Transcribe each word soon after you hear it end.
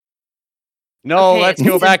No, Okay, let's it's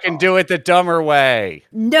go back simple. and do it the dumber way.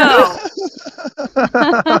 No,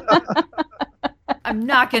 I'm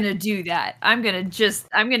not going to do that. I'm going to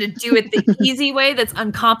do it the easy way that's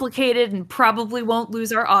uncomplicated and probably won't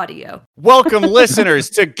lose our audio. Welcome,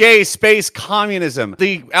 listeners, to Gay Space Communism,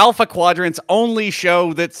 the Alpha Quadrant's only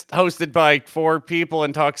show that's hosted by 4 people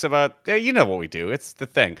and talks about, you know what we do. It's the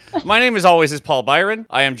thing. My name, as always, is Paul Byron.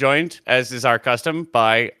 I am joined, as is our custom,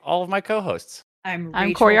 by all of my co-hosts. I'm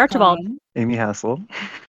I'm Corey Archibald. Cohn. Amy Hassel.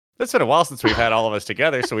 It's been a while since we've had all of us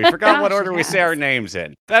together, so we forgot what Gosh, order it we say has. our names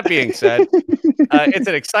in. That being said, it's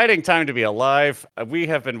an exciting time to be alive. We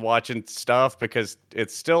have been watching stuff because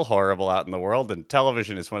it's still horrible out in the world, and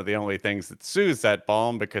television is one of the only things that soothes that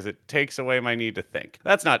balm because it takes away my need to think.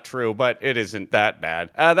 That's not true, but it isn't that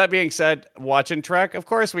bad. That being said, watching Trek, of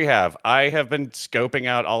course we have. I have been scoping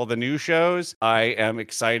out all the new shows. I am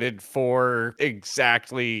excited for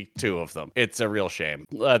exactly 2 of them. It's a real shame.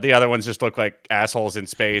 The other ones just look like assholes in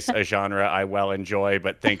space, a genre I well enjoy,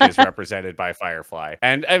 but think is represented by Firefly.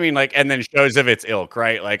 And I mean, like, and then shows of its ilk,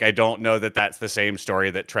 right? Like, I don't know that that's the same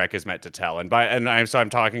story that Trek is meant to tell. I'm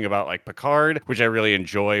talking about like Picard, which I really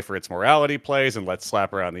enjoy for its morality plays and let's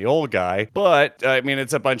slap around the old guy. But I mean,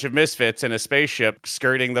 it's a bunch of misfits in a spaceship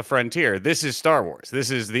skirting the frontier. This is Star Wars.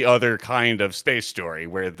 This is the other kind of space story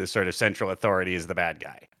where the sort of central authority is the bad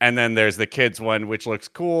guy. And then there's the kids one, which looks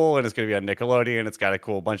cool and it's going to be on Nickelodeon. It's got a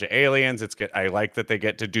cool bunch of aliens. I like that they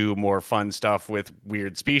get to do more fun stuff with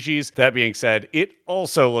weird species. That being said, it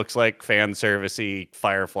also looks like fan servicey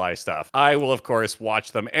Firefly stuff. I will, of course,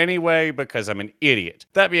 watch them anyway because I'm an idiot.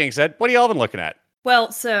 That being said, what have y'all been looking at?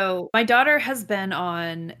 Well, so my daughter has been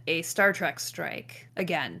on a Star Trek strike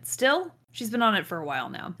again. Still? She's been on it for a while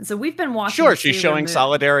now. And so we've been watching. Sure, she's Sailor showing Moon.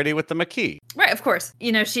 solidarity with the Maquis. Right, of course.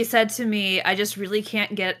 You know, she said to me, I just really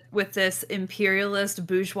can't get with this imperialist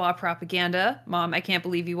bourgeois propaganda. Mom, I can't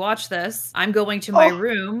believe you watch this. I'm going to my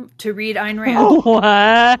room to read Ayn Rand.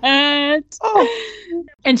 What?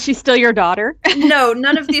 And she's still your daughter? No,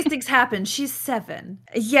 none of these things happen. She's 7.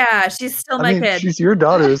 Yeah, she's still my kid. She's your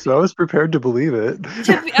daughter, so I was prepared to believe it.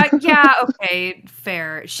 Yeah, okay,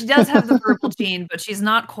 fair. She does have the verbal gene, but she's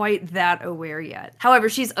not quite that aware yet. However,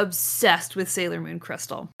 she's obsessed with Sailor Moon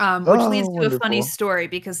Crystal, which leads to a funny story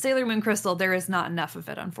because Sailor Moon Crystal, there is not enough of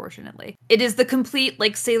it, unfortunately. It is the complete,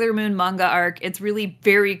 like, Sailor Moon manga arc. It's really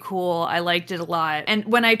very cool. I liked it a lot. And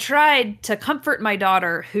when I tried to comfort my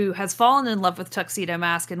daughter, who has fallen in love with Tuxedo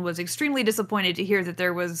Mask and was extremely disappointed to hear that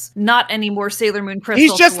there was not any more Sailor Moon Crystal.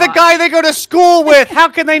 He's just the guy they go to school with. How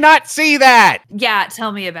can they not see that? Yeah,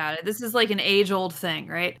 tell me about it. This is like an age-old thing,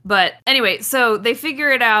 right? But anyway, so they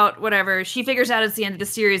figure it out, whatever. She figures out it's the end of the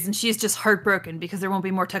series, and she's just heartbroken because there won't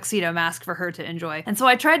be more Tuxedo Mask for her to enjoy. And so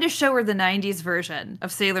I tried to show her the 90s version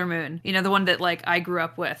of Sailor Moon, you know, the one that, like, I grew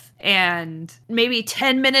up with. And maybe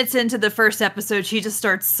 10 minutes into the first episode, she just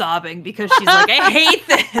starts sobbing because she's like, I hate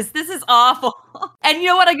this. This is awful. And you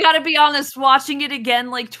know what? I gotta be honest, watching it again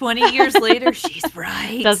like 20 years later, she's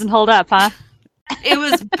right. Doesn't hold up, huh? It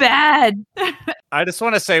was bad. I just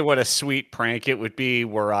want to say what a sweet prank it would be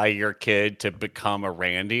were I your kid to become a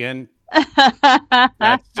Randian.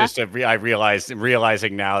 That's just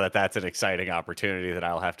realizing now that that's an exciting opportunity that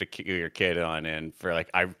I'll have to cue your kid on in for like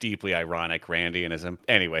deeply ironic Randianism.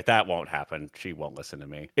 Anyway, that won't happen. She won't listen to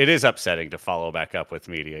me. It is upsetting to follow back up with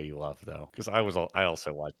media you love though, because I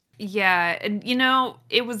also watched. Yeah, and you know,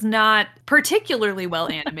 it was not particularly well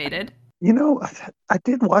animated. You know, I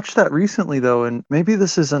did watch that recently, though, and maybe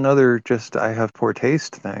this is another just I have poor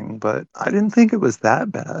taste thing, but I didn't think it was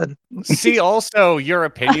that bad. See also your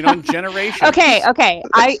opinion on Generations. Okay.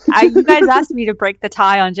 You guys asked me to break the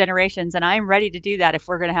tie on Generations, and I'm ready to do that if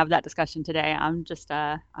we're going to have that discussion today.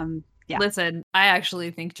 Yeah. Listen, I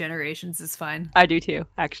actually think Generations is fine. I do too,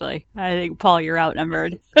 actually. I think, Paul, you're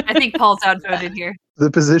outnumbered. I think Paul's outvoted here. The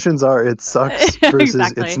positions are it sucks versus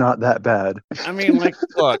Exactly. It's not that bad. I mean, like,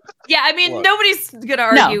 look. Yeah, I mean, Look. nobody's gonna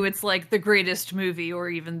argue it's like the greatest movie or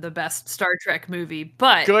even the best Star Trek movie,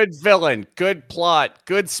 but Good villain, good plot,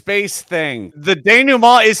 good space thing. The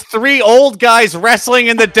denouement is 3 old guys wrestling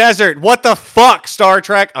in the desert. What the fuck, Star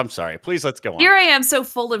Trek? I'm sorry. Please, let's go on. here I am so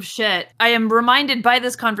full of shit. I am reminded by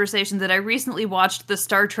this conversation that I recently watched the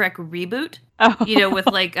Star Trek reboot. Oh. You know, with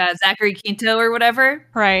like Zachary Quinto or whatever.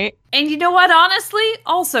 Right. And you know what? Honestly,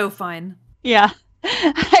 also fine. Yeah.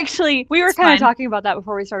 Actually, we were It's kind fine. of talking about that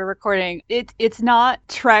before we started recording. It's not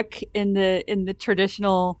Trek in the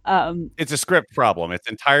traditional It's a script problem. It's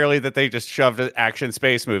entirely that they just shoved an action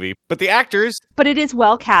space movie. But the actors, but it is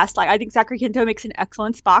well cast. Like I think Zachary Quinto makes an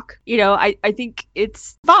excellent Spock. You know, I think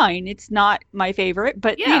it's fine. It's not my favorite,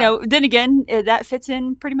 but Yeah. you know, then again, that fits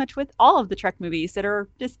in pretty much with all of the Trek movies that are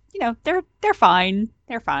just, you know, they're fine.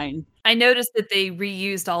 They're fine. I noticed that they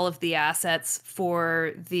reused all of the assets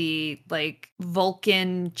for the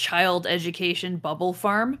Vulcan child education bubble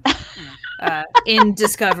farm in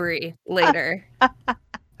Discovery later.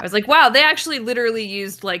 I was like, wow, they actually literally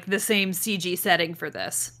used the same CG setting for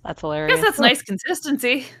this. That's I hilarious. guess that's nice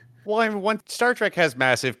consistency. Well, I mean, Star Trek has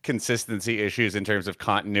massive consistency issues in terms of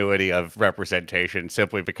continuity of representation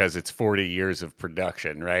simply because it's 40 years of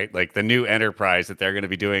production, right? Like the new Enterprise that they're going to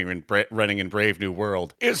be doing running in Brave New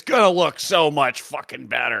World is going to look so much fucking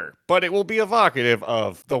better, but it will be evocative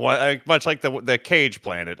of the one, much like the Cage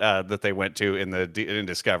planet that they went to in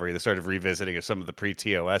Discovery, the sort of revisiting of some of the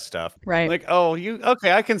pre-TOS stuff. Right. Like, oh,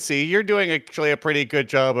 okay, I can see you're doing actually a pretty good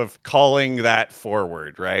job of calling that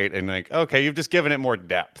forward, right? And okay, you've just given it more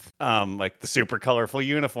depth. Like the super colorful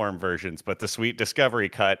uniform versions, but the sweet Discovery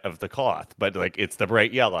cut of the cloth, but it's the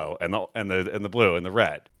bright yellow and the blue and the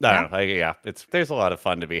red. I don't know. There's a lot of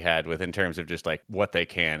fun to be had with in terms of just what they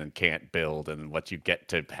can and can't build and what you get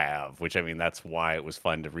to have. Which I mean, that's why it was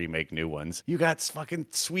fun to remake new ones. You got fucking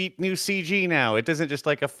sweet new CG now. It isn't just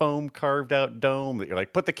a foam carved out dome that you're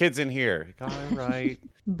put the kids in here. All right,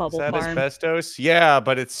 Bubble is that farm. asbestos? Yeah,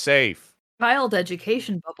 but it's safe. Child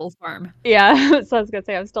education bubble farm. Yeah, so I was gonna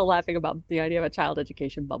say I'm still laughing about the idea of a child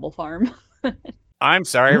education bubble farm. I'm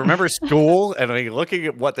sorry. Remember school? And looking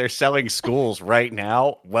at what they're selling schools right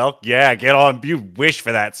now. Well, yeah, get on. You wish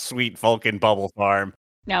for that sweet Vulcan bubble farm.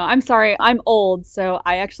 No, I'm sorry. I'm old, so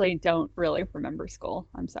I actually don't really remember school.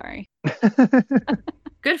 I'm sorry.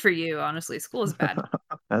 Good for you, honestly. School is bad.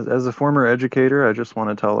 As a former educator, I just want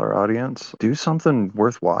to tell our audience, do something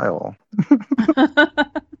worthwhile.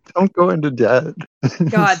 Don't go into debt.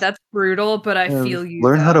 God, that's brutal, but I feel you.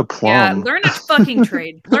 Learn how to plumb. Yeah, learn a fucking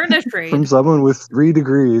trade. Learn a trade. From someone with 3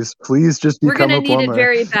 degrees, please just become a plumber. We're going to need it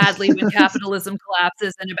very badly when capitalism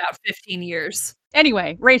collapses in about 15 years.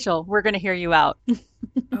 Anyway, Rachel, we're going to hear you out.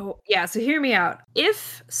 Oh, yeah, so hear me out.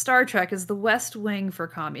 If Star Trek is the West Wing for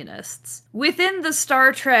communists, within the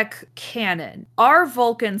Star Trek canon, are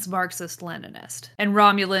Vulcans Marxist-Leninist and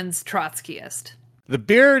Romulans Trotskyist? The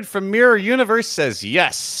beard from Mirror Universe says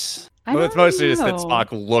yes. But it's mostly just that know. Spock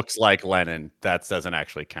looks like Lenin. That doesn't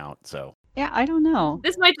actually count, so. Yeah, I don't know.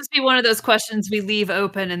 This might just be one of those questions we leave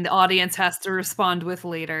open and the audience has to respond with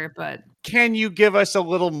later, but... Can you give us a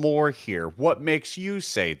little more here? What makes you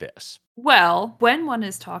say this? Well, when one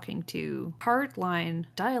is talking to hardline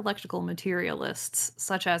dialectical materialists,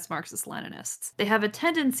 such as Marxist-Leninists, they have a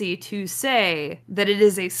tendency to say that it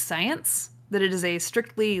is a science, that it is a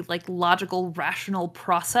strictly logical, rational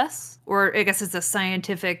process, or I guess it's a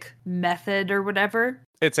scientific method or whatever.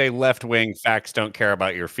 It's a left-wing facts don't care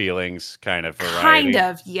about your feelings kind of variety. Kind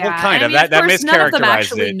of, yeah. Well, kind and of. I mean, That of course, none of them mischaracterized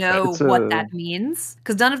actually it, know but- what that means,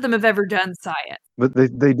 because none of them have ever done science. But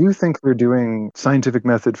they do think they're doing scientific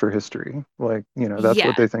method for history. That's Yeah.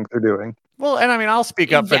 what they think they're doing. Well, and I mean, I'll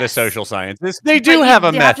speak up for the Yes. social sciences. They do have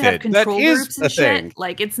a They have to have method. That control is groups a and thing.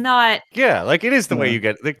 shit. It's not... Yeah, it is the way Yeah. you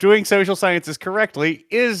get doing social sciences correctly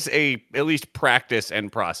is at least practice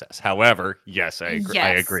and process. However, yes, I agree.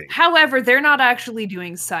 I Yes. agree. However, they're not actually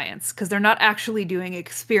doing science because they're not actually doing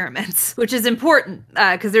experiments, which is important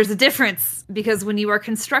because there's a difference. Because when you are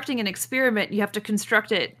constructing an experiment, you have to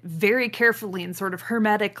construct it very carefully and sort of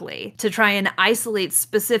hermetically to try and isolate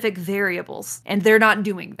specific variables. And they're not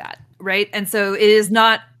doing that, right? And so it is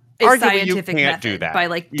not a Arguably, you scientific can't method do that.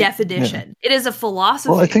 by definition. It is a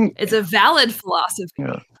philosophy. Well, I think- it's a valid philosophy.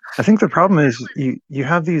 Yeah. I think the problem is you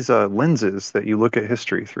have these lenses that you look at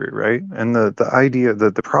history through, right? And the idea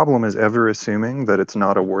that the problem is ever assuming that it's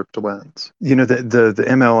not a warped lens. The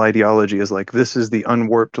ML ideology is this is the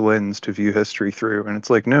unwarped lens to view history through, and it's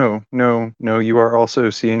no, you are also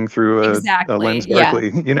seeing through a Exactly, lens yeah.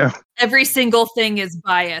 darkly. Every single thing is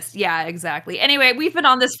biased. Yeah, exactly. Anyway, we've been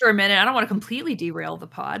on this for a minute. I don't want to completely derail the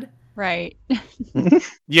pod. Right.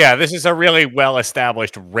 Yeah, this is a really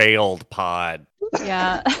well-established railed pod.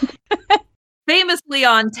 Yeah. Famously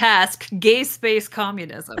on task, gay space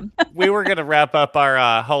communism. We were going to wrap up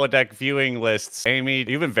our holodeck viewing lists. Amy,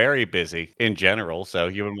 you've been very busy in general, so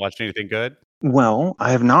you haven't watched anything good? Well,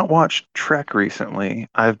 I have not watched Trek recently.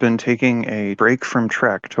 I've been taking a break from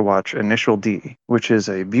Trek to watch Initial D, which is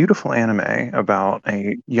a beautiful anime about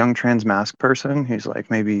a young trans masc person who's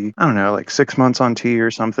maybe, 6 months on T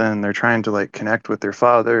or something. They're trying to connect with their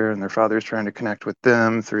father, and their father's trying to connect with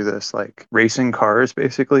them through this racing cars,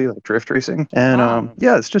 basically, drift racing. And Wow.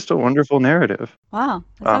 yeah, it's just a wonderful narrative. Wow.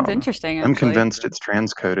 That sounds Um, interesting. I'm Actually. convinced it's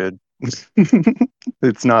transcoded.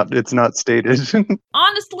 It's not stated.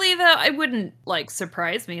 Honestly, though, it wouldn't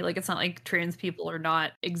surprise me. It's not like trans people are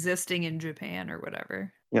not existing in Japan or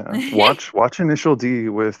whatever. Yeah, watch Initial D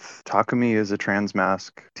with Takumi as a trans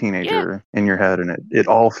mask teenager in your head, and it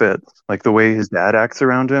all fits. Like the way his dad acts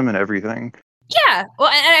around him and everything. Yeah, well,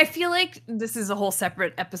 and I feel like this is a whole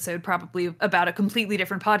separate episode, probably about a completely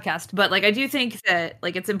different podcast. But like, I do think that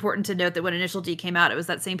like it's important to note that when Initial D came out, it was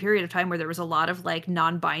that same period of time where there was a lot of like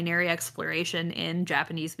non-binary exploration in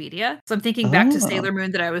Japanese media. So I'm thinking back to Sailor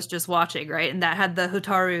Moon that I was just watching, right? And that had the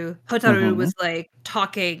Hotaru. Hotaru was like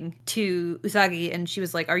talking to Usagi, and she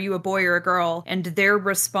was like, "Are you a boy or a girl?" And their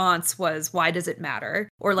response was, "Why does it matter?"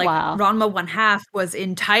 Or like Ranma 1/2 was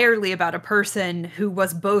entirely about a person who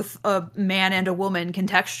was both a man and a woman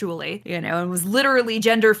contextually, you know, and was literally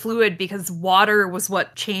gender fluid because water was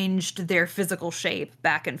what changed their physical shape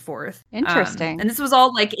back and forth. Interesting. And this was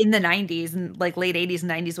all like in the 90s and like late 80s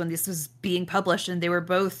and 90s when this was being published, and they were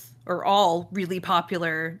both or all really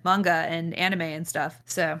popular manga and anime and stuff.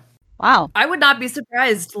 So wow. I would not be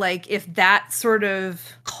surprised like if that sort of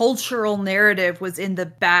cultural narrative was in the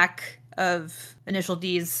back of Initial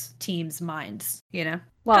D's team's minds, you know?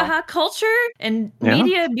 Well, culture and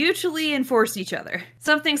media mutually enforce each other.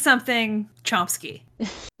 Something Chomsky.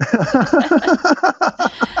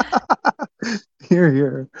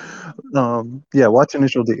 Here. Yeah, watch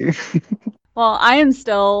Initial D. Well, I am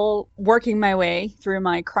still working my way through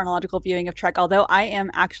my chronological viewing of Trek, although I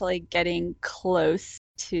am actually getting close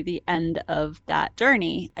to the end of that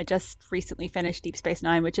journey. I just recently finished Deep Space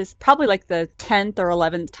Nine, which is probably like the 10th or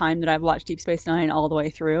 11th time that I've watched Deep Space Nine all the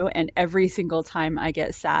way through. And every single time I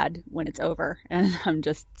get sad when it's over. And I'm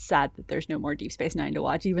just sad that there's no more Deep Space Nine to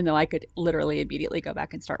watch, even though I could literally immediately go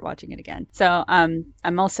back and start watching it again. So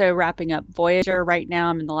I'm also wrapping up Voyager right now.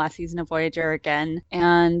 I'm in the last season of Voyager again.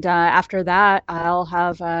 And after that, I'll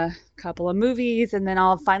have couple of movies, and then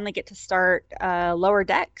I'll finally get to start Lower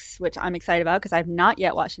Decks, which I'm excited about because I've not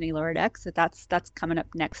yet watched any Lower Decks. So that's coming up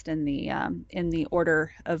next in the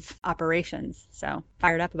order of operations. So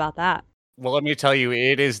fired up about that. Well, let me tell you,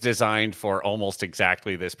 it is designed for almost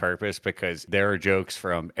exactly this purpose because there are jokes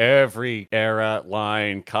from every era,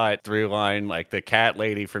 line, cut, through line, like the cat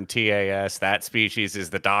lady from TAS. That species is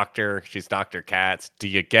the doctor. She's Dr. Katz. Do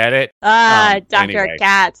you get it? Dr. Anyway.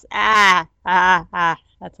 Katz.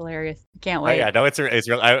 That's hilarious. I can't wait. Oh, yeah, no, it's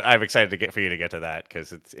real. I'm excited for you to get to that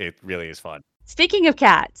because it really is fun. Speaking of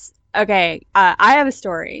cats, okay, I have a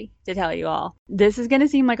story to tell you all. This is going to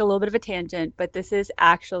seem like a little bit of a tangent, but this is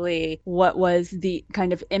actually what was the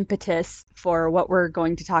kind of impetus for what we're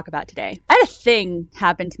going to talk about today. I had a thing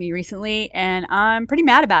happen to me recently, and I'm pretty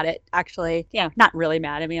mad about it, actually. Yeah, not really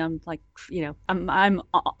mad. I mean, I'm like, you know, I'm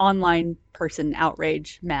online person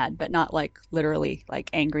outrage mad, but not like literally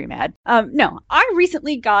like angry mad. No, I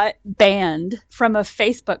recently got banned from a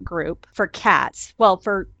Facebook group for cats. Well,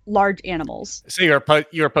 for large animals. So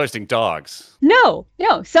you're posting dogs? No.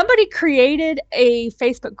 Somebody created a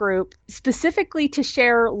Facebook group specifically to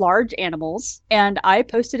share large animals, and I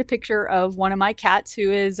posted a picture of one of my cats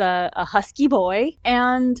who is a husky boy,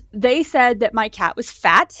 and they said that my cat was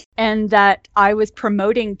fat and that I was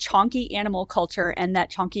promoting chonky animal culture, and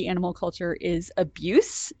that chonky animal culture is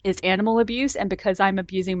animal abuse, and because I'm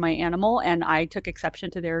abusing my animal and I took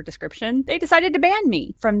exception to their description, they decided to ban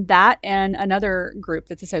me from that and another group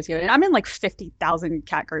that's associated. And I'm in like 50,000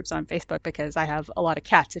 cat groups on Facebook because I have a lot of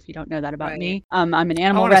cats, if you don't know that about me. I'm an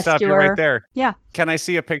animal rescuer. Stop you right there. Yeah. Can I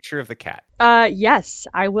see a picture of the cat? Yes,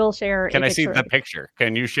 I will share. Can I see the picture?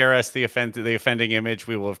 Can you share us the offending image?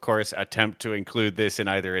 We will, of course, attempt to include this in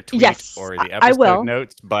either a tweet or the episode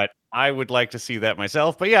notes, but I would like to see that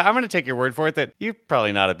myself. But yeah, I'm going to take your word for it that you're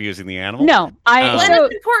probably not abusing the animal. No,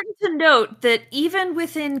 it's important to note that even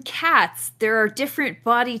within cats, there are different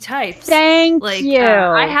body types. Thank you.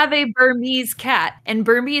 I have a Burmese cat, and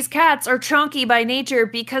Burmese cats are chunky by nature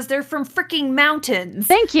because they're from freaking mountains.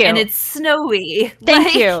 Thank you. And it's snowy.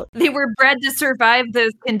 Thank you. They were bred to survive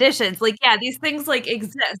those conditions. Like, yeah, these things like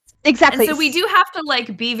exist. Exactly. And so we do have to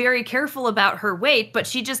like be very careful about her weight, but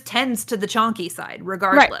she just tends to the chonky side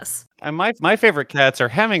regardless. Right. And my favorite cats are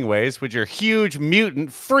Hemingways, which are huge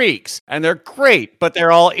mutant freaks, and they're great, but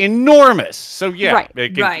they're all enormous. So yeah,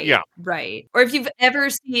 right. Or if you've ever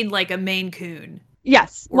seen like a Maine Coon.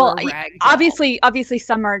 Yes. Well, obviously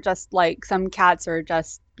some are just like, some cats are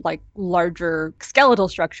just like larger skeletal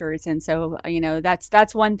structures, and so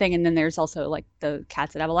that's one thing. And then there's also like the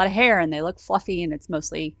cats that have a lot of hair and they look fluffy and it's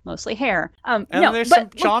mostly hair. And there's some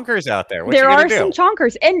chonkers out there. There are some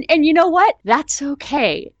chonkers, and you know what? That's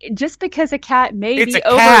okay. Just because a cat may be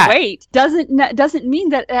overweight doesn't mean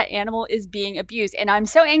that animal is being abused. And I'm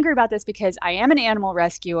so angry about this because I am an animal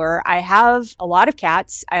rescuer. I have a lot of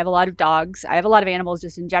cats. I have a lot of dogs. I have a lot of animals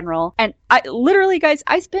just in general. And I literally, guys,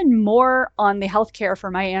 I spend more on the healthcare for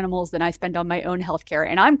my animals than I spend on my own healthcare.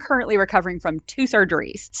 And I'm currently recovering from 2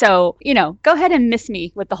 surgeries. So, go ahead and miss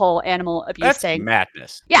me with the whole animal abuse That's thing.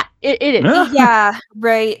 madness. Yeah, it is. Yeah,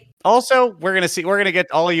 right. Also, we're gonna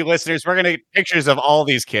get all you listeners. We're gonna get pictures of all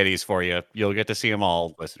these kitties for you. You'll get to see them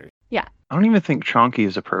all, listeners. Yeah. I don't even think chonky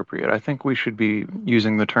is appropriate. I think we should be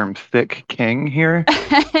using the term thick king here.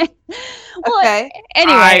 Well, Okay.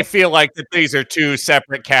 anyway. I feel like that these are 2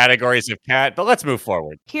 separate categories of cat, but let's move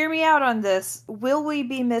forward. Hear me out on this. Will we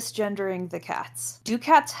be misgendering the cats? Do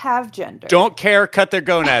cats have gender? Don't care. Cut their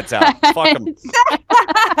gonads out. Fuck them.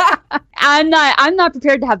 I'm not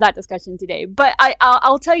prepared to have that discussion today, but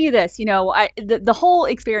I'll tell you this, the whole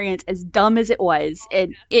experience, as dumb as it was,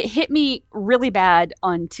 it hit me really bad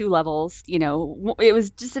on 2 levels. It was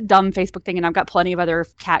just a dumb Facebook thing, and I've got plenty of other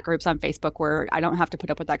cat groups on Facebook where I don't have to put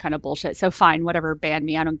up with that kind of bullshit. So fine, whatever, ban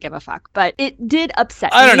me. I don't give a fuck. But it did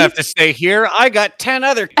upset me. I don't have to stay here. I got 10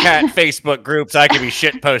 other cat Facebook groups I could be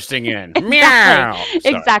shit posting in. Meow.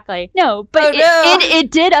 Sorry. Exactly. No, but Oh, no.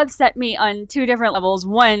 it did upset me on 2 different levels.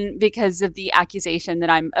 One, because of the accusation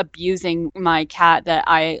that I'm abusing my cat, that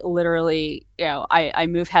I literally, I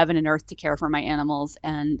move heaven and earth to care for my animals,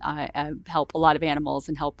 and I help a lot of animals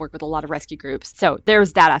and help work with a lot of rescue groups. So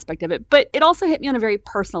there's that aspect of it. But it also hit me on a very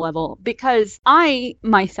personal level, because I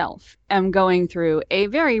myself am going through a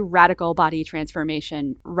very radical body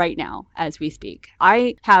transformation right now as we speak.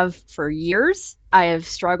 I have for years. I have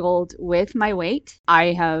struggled with my weight. I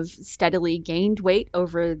have steadily gained weight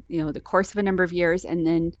over, the course of a number of years. And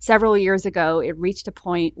then several years ago, it reached a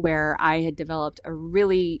point where I had developed a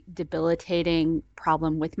really debilitating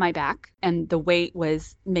problem with my back. And the weight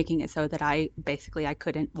was making it so that I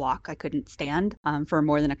couldn't walk. I couldn't stand for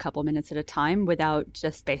more than a couple minutes at a time without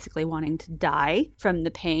just basically wanting to die from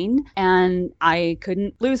the pain. And I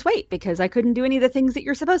couldn't lose weight because I couldn't do any of the things that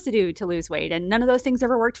you're supposed to do to lose weight. And none of those things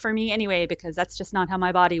ever worked for me anyway, because that's just not how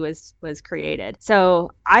my body was created.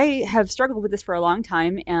 So I have struggled with this for a long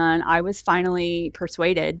time, and I was finally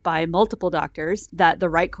persuaded by multiple doctors that the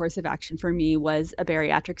right course of action for me was a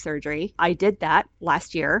bariatric surgery. I did that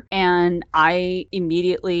last year, and I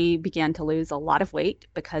immediately began to lose a lot of weight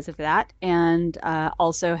because of that, and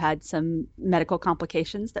also had some medical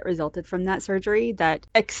complications that resulted from that surgery that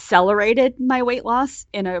accelerated my weight loss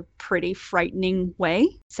in a pretty frightening way.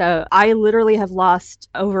 So I literally have lost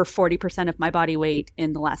over 40% of my body weight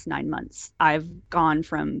in the last 9 months. I've gone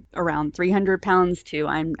from around 300 pounds to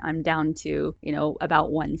I'm down to,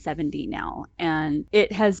 about 170 now. And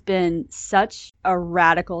it has been such a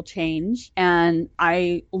radical change. And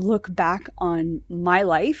I look back on my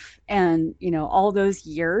life and, all those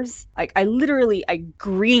years, I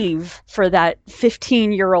grieve for that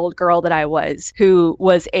 15-year-old girl that I was, who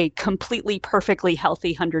was a completely perfectly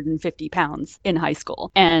healthy 150 pounds in high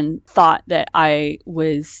school, and thought that I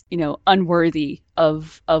was, unworthy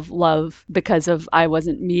of love because of I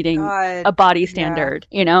wasn't meeting a body standard,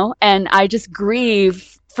 and I just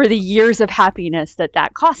grieve for the years of happiness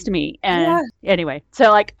that cost me. And anyway,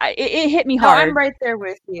 so it hit me hard. I'm right there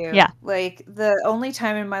with you. Yeah. Like, the only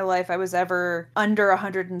time in my life I was ever under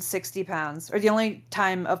 160 pounds, or the only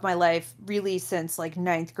time of my life really since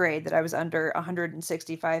 9th grade that I was under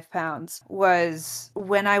 165 pounds, was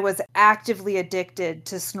when I was actively addicted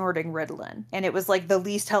to snorting Ritalin. And it was the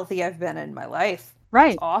least healthy I've been in my life.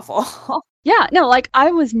 Right. It's awful. Yeah, no,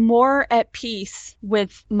 I was more at peace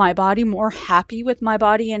with my body, more happy with my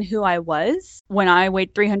body and who I was when I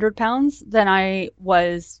weighed 300 pounds than I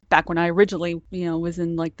was back when I originally, was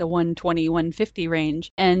in the 120, 150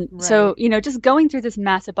 range. And so, just going through this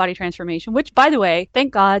massive body transformation, which, by the way,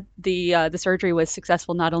 thank God the surgery was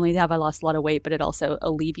successful. Not only have I lost a lot of weight, but it also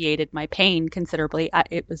alleviated my pain considerably.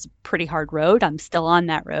 It was a pretty hard road. I'm still on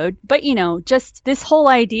that road. But, just this whole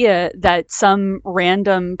idea that some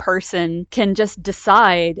random person can just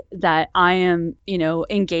decide that I am,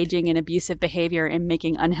 engaging in abusive behavior and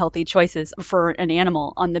making unhealthy choices for an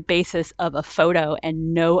animal on the basis of a photo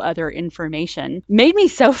and no other information made me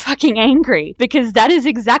so fucking angry, because that is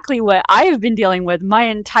exactly what I have been dealing with my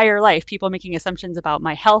entire life. People making assumptions about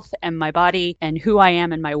my health and my body and who I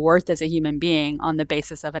am and my worth as a human being on the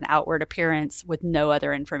basis of an outward appearance with no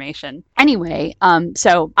other information. Anyway,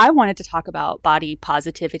 so I wanted to talk about body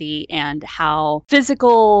positivity and how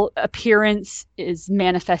physical appearance is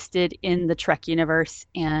manifested in the Trek universe.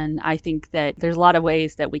 And I think that there's a lot of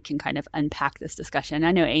ways that we can kind of unpack this discussion.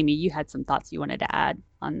 I know, Amy, you had some thoughts you wanted to add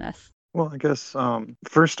on this. Well, I guess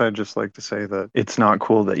first I'd just like to say that it's not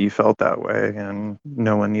cool that you felt that way, and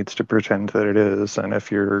no one needs to pretend that it is. And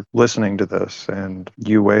if you're listening to this and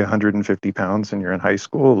you weigh 150 pounds and you're in high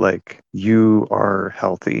school, you are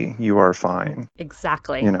healthy, you are fine.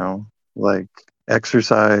 Exactly.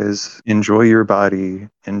 exercise, enjoy your body,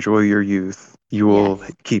 enjoy your youth. You will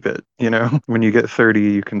Yes. keep it. When you get 30,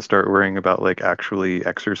 you can start worrying about like actually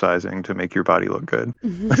exercising to make your body look good.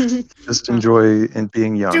 Just enjoy and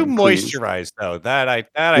being young. Do please. moisturize though. That I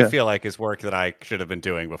Yeah. feel like is work that I should have been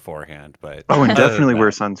doing beforehand. But Oh, and other than definitely wear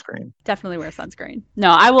that, sunscreen. Definitely wear sunscreen.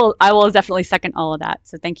 No, I will definitely second all of that.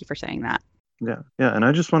 So thank you for saying that. Yeah, and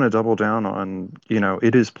I just want to double down on,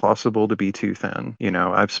 it is possible to be too thin.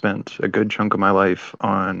 I've spent a good chunk of my life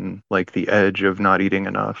on like the edge of not eating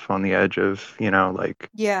enough, on the edge of,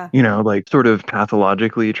 Yeah. like sort of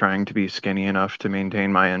pathologically trying to be skinny enough to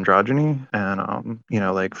maintain my androgyny. And,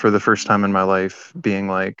 like for the first time in my life being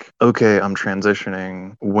like, okay, I'm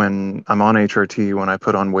transitioning. When I'm on HRT, when I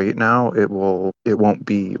put on weight now, it won't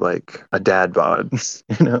be like a dad bod,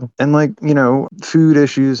 and like, food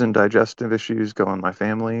issues and digestive issues go in my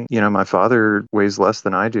family. My father weighs less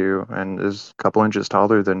than I do and is a couple inches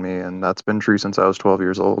taller than me, and that's been true since I was 12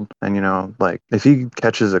 years old. And like if he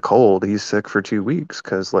catches a cold, he's sick for 2 weeks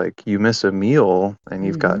because like you miss a meal and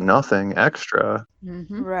you've got nothing extra.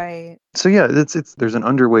 Right. So yeah, it's there's an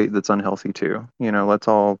underweight that's unhealthy too. Let's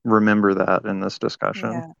all remember that in this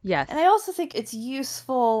discussion. Yeah. Yes. And I also think it's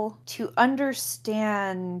useful to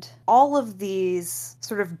understand all of these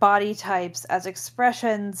sort of body types as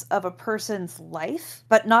expressions of a person's life,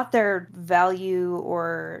 but not their value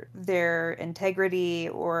or their integrity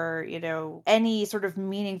or, any sort of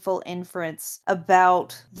meaningful inference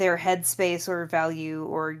about their headspace or value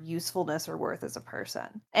or usefulness or worth as a person.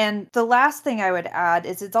 And the last thing I would add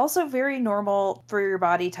is it's also very normal for your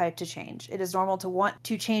body type to change. It is normal to want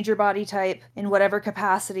to change your body type in whatever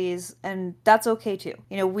capacities, and that's okay too.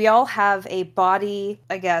 We all have a body,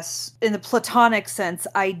 I guess, in the platonic sense,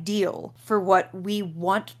 ideal for what we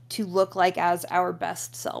want to look like as our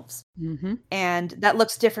best selves. And that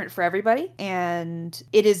looks different for everybody. And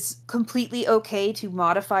it is completely okay to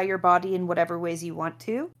modify your body in whatever ways you want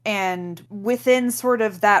to. And within sort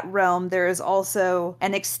of that realm, there is also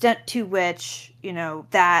an extent to which,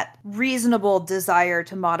 that reasonable desire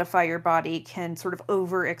to modify your body can sort of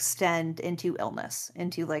overextend into illness,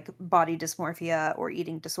 into like body dysmorphia or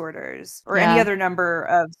eating disorders or any other number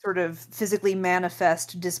of sort of physically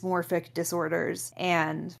manifest dysmorphic disorders.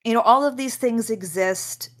 And, all of these things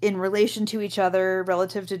exist in relation to each other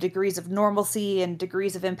relative to degrees of normalcy and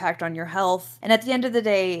degrees of impact on your health. And at the end of the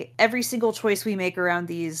day, every single choice we make around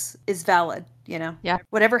these is valid. Yeah.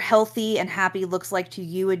 Whatever healthy and happy looks like to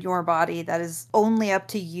you and your body, that is only up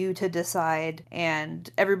to you to decide. And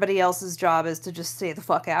everybody else's job is to just stay the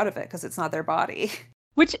fuck out of it because it's not their body.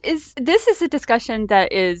 This is a discussion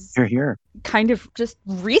that is Here. kind of just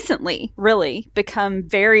recently really become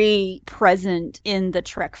very present in the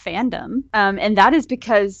Trek fandom. And that is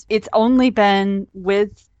because it's only been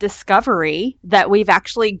with Discovery that we've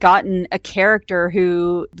actually gotten a character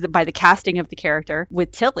who, by the casting of the character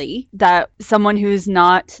with Tilly, that someone who's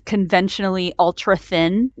not conventionally ultra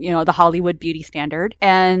thin, the Hollywood beauty standard.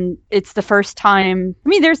 And it's the first time,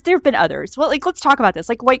 there have been others. Well, like, let's talk about this.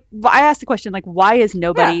 Like, I asked the question, like, why is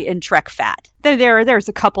nobody in Trek fat? There's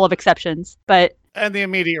a couple of exceptions, but and the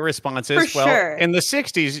immediate response is, For sure. in the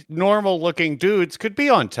 60s, normal looking dudes could be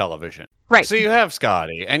on television. right. So you have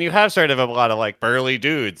Scotty, and you have sort of a lot of like burly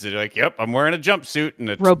dudes that are like, yep, I'm wearing a jumpsuit and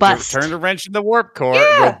it's Robust. turned a wrench in the warp core.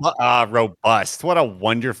 Yeah. Robust. What a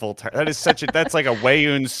wonderful term. That is that's like a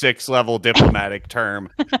Wayun 6 level diplomatic term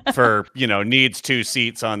for, needs 2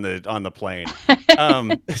 seats on the plane.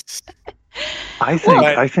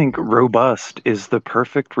 I think robust is the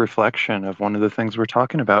perfect reflection of one of the things we're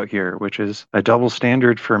talking about here, which is a double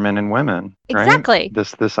standard for men and women. Right? Exactly.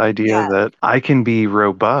 This idea that I can be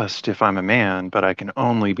robust if I'm a man, but I can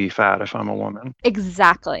only be fat if I'm a woman.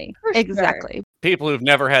 Exactly. For sure. Exactly. People who've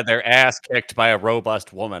never had their ass kicked by a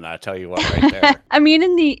robust woman, I tell you what, right there.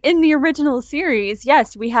 In the original series,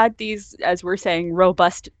 yes, we had these, as we're saying,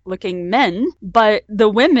 robust looking men, but the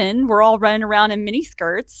women were all running around in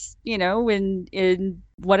miniskirts, in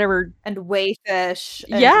whatever. And wayfish.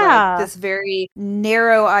 And Yeah. like this very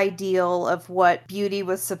narrow ideal of what beauty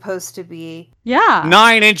was supposed to be. Yeah.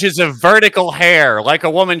 9 inches of vertical hair, like a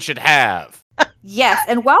woman should have. Yes,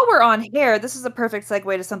 and while we're on hair, this is a perfect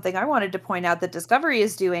segue to something I wanted to point out that Discovery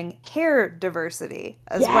is doing, hair diversity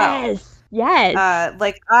as well. Yes.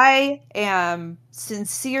 Like I am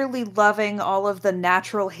sincerely loving all of the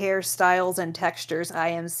natural hairstyles and textures I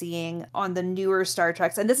am seeing on the newer Star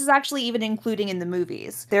Treks. And this is actually even including in the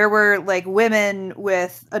movies. There were like women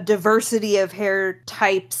with a diversity of hair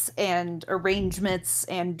types and arrangements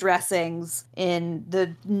and dressings in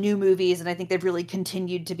the new movies. And I think they've really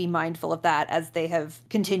continued to be mindful of that as they have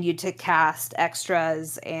continued to cast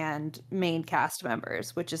extras and main cast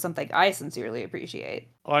members, which is something I sincerely appreciate.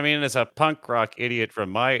 Well, I mean, as a punk rock idiot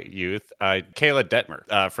from my youth, Kayla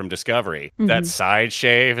Detmer from Discovery, that side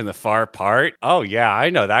shave in the far part. Oh yeah,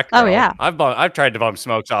 I know that girl. Oh, yeah. I've tried to bump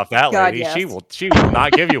smokes off that God, lady. yes. She will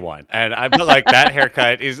not give you one. And I feel like that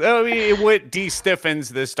haircut is it de-stiffens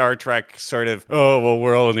the Star Trek sort of, oh well,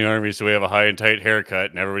 we're all in the army, so we have a high and tight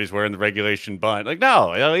haircut, and everybody's wearing the regulation bun. Like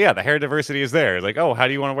no, yeah, the hair diversity is there. Like oh, how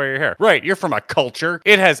do you want to wear your hair? Right, you're from a culture.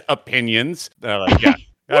 It has opinions. Like yeah,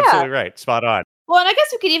 absolutely right, spot on. Well, and I guess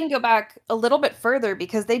we could even go back a little bit further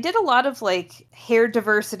because they did a lot of like hair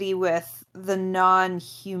diversity with the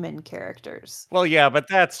non-human characters. Well, yeah, but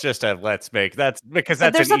that's just a that's because But that's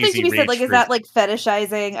there's an something easy to be said, reach like, is for- that like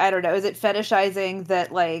fetishizing? I don't know. Is it fetishizing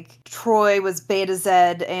that like Troy was Beta Z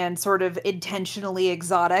and sort of intentionally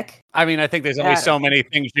exotic? I mean, I think there's only so many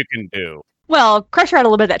things you can do. Well, Crusher had a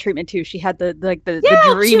little bit of that treatment too. She had the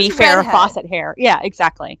Yeah, dreamy she's Farrah redhead. Fawcett hair. Yeah,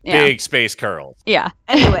 exactly. Yeah. Big space curls. Yeah.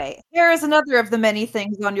 Anyway, hair is another of the many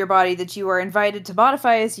things on your body that you are invited to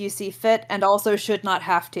modify as you see fit and also should not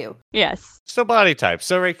have to. Yes. So body types.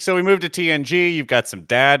 So we moved to TNG. You've got some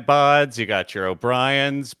dad bods. You got your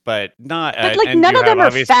O'Briens, but not. But like and none you of them have are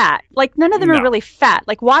obvious- fat. Like none of them No. are really fat.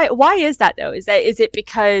 Like why is that though? Is it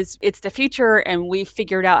because it's the future and we've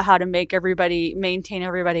figured out how to maintain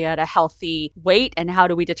everybody at a healthy weight, and how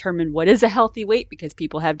do we determine what is a healthy weight? Because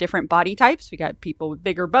people have different body types. We got people with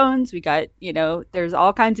bigger bones. We got, there's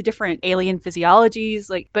all kinds of different alien physiologies.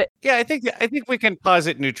 Yeah, I think we can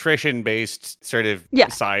posit nutrition-based sort of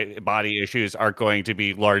body issues are going to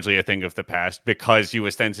be largely a thing of the past because you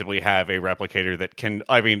ostensibly have a replicator that can.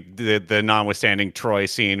 I mean, the notwithstanding Troy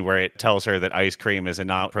scene where it tells her that ice cream is a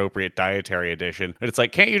not appropriate dietary addition, but it's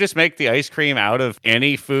like, can't you just make the ice cream out of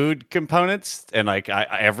any food components and like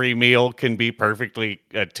every meal can be perfectly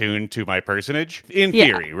attuned to my personage in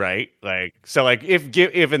theory, right? Like so, like if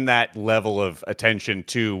given that level of attention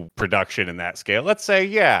to production in that scale, let's say,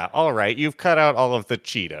 yeah, all right, you've cut out all of the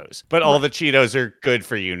Cheetos, but all the Cheetos are good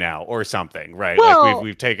for you now, or something, right? Well, like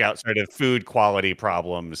we've taken out sort of food quality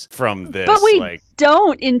problems from this. But we like,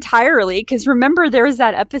 don't entirely, because remember there was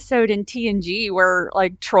that episode in TNG where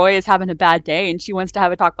like Troy is having a bad day and she wants to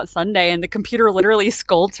have a talk about Sunday, and the computer literally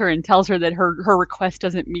scolds her and tells her that her request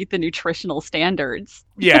doesn't meet the nutritional standards.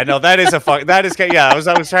 yeah, no, that is I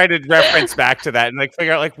was trying to reference back to that and like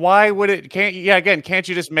figure out like why would it can't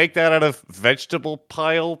you just make that out of vegetable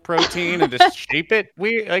pile protein and just shape it?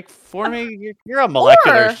 For me, you're a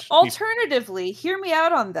molecular. Or alternatively, hear me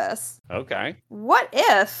out on this. Okay. What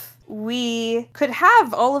if we could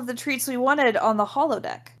have all of the treats we wanted on the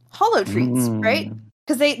holodeck? Holo treats, right?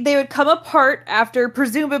 Because they would come apart after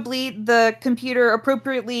presumably the computer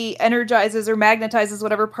appropriately energizes or magnetizes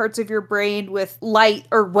whatever parts of your brain with light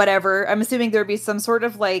or whatever. I'm assuming there'd be some sort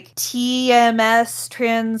of like TMS,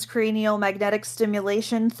 transcranial magnetic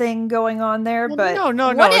stimulation thing going on there. Well, but no.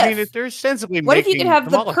 I mean, they're sensibly what if you making could have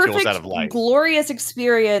the molecules out of perfect, light. glorious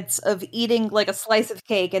experience of eating like a slice of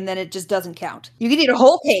cake and then it just doesn't count? You could eat a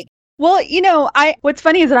whole cake. Well, what's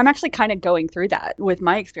funny is that I'm actually kind of going through that with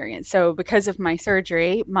my experience. So because of my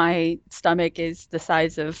surgery, my stomach is the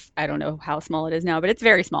size of, I don't know how small it is now, but it's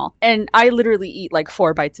very small. And I literally eat like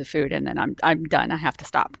 4 bites of food and then I'm done. I have to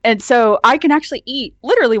stop. And so I can actually eat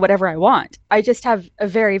literally whatever I want. I just have a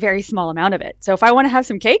very, very small amount of it. So if I want to have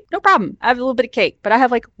some cake, no problem. I have a little bit of cake, but I have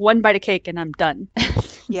like 1 bite of cake and I'm done.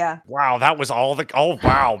 Yeah. Wow, that was all the. Oh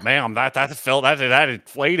wow, man, that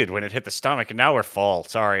inflated when it hit the stomach, and now we're full.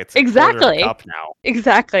 Sorry, it's exactly up now.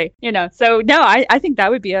 Exactly. So no, I think that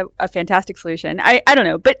would be a fantastic solution. I don't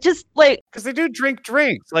know, but just like because they do drink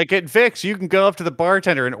drinks. Like at Vic's, you can go up to the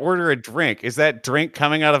bartender and order a drink. Is that drink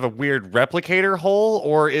coming out of a weird replicator hole,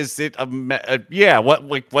 or is it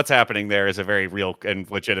what's happening there is a very real and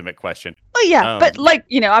legitimate question. Well, yeah, but like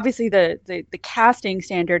obviously the casting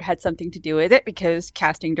standard had something to do with it because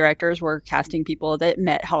casting directors were casting people that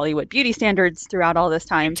met Hollywood beauty standards throughout all this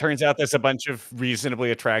time. It turns out there's a bunch of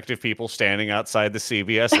reasonably attractive people standing outside the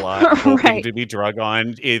CBS lot hoping to be drug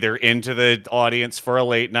on either into the audience for a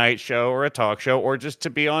late night show or a talk show or just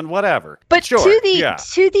to be on whatever. But sure, to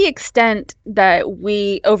the extent that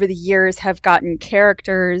we over the years have gotten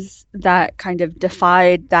characters that kind of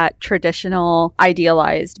defied that traditional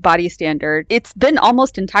idealized body standard, it's been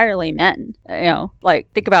almost entirely men. Like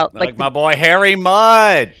think about like my boy Harry Mudd.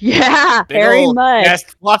 Mudd. Yeah, Big Harry old Mudd.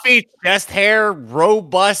 chest, fluffy chest hair,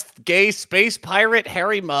 robust gay space pirate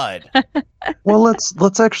Harry Mudd. Well,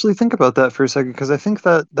 let's actually think about that for a second, because I think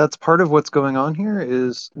that that's part of what's going on here.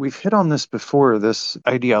 Is we've hit on this before, this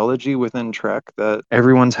ideology within Trek that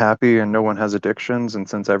everyone's happy and no one has addictions, and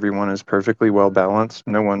since everyone is perfectly well balanced,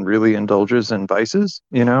 no one really indulges in vices,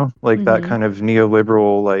 like that Mhm. kind of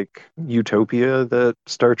neoliberal like utopia that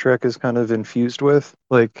Star Trek is kind of infused with.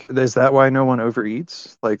 Like, is that why no one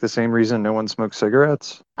overeats? Like the same reason no one smokes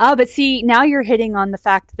cigarettes? Oh, but see, now you're hitting on the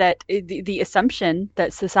fact that the assumption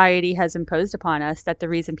that society has imposed upon us that the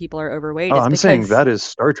reason people are overweight Oh, is I'm because saying that is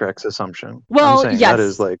Star Trek's assumption. I'm well, saying that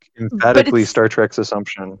is yes, like but emphatically it's Star Trek's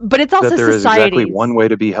assumption but it's that also there is exactly society's. one way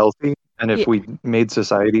to be healthy, and Yeah, if we made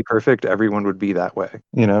society perfect, everyone would be that way.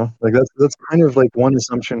 Like that's kind of like one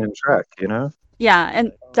assumption in Trek. yeah,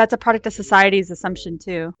 and that's a product of society's assumption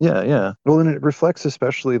too. Yeah, yeah. Well, and it reflects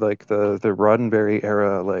especially like the Roddenberry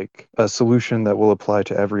era, like a solution that will apply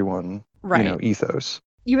to everyone. Right. Ethos.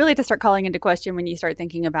 You really have to start calling into question when you start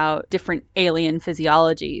thinking about different alien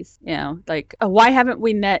physiologies. Like why haven't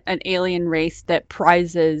we met an alien race that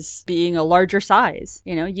prizes being a larger size?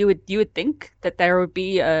 You would think that there would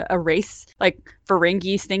be a race like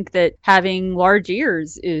Ferengis think that having large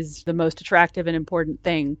ears is the most attractive and important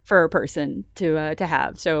thing for a person to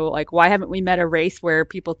have. So like why haven't we met a race where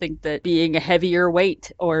people think that being a heavier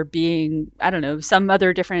weight or being, I don't know, some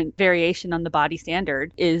other different variation on the body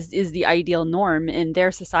standard is the ideal norm in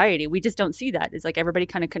their society? We just don't see that. It's like everybody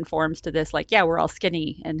kind of conforms to this, like, yeah, we're all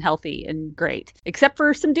skinny and healthy and great, except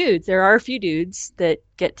for some dudes. There are a few dudes that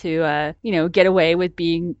get to get away with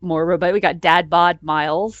being more robust. We got Dad Bod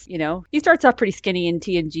Miles. He starts off pretty skinny in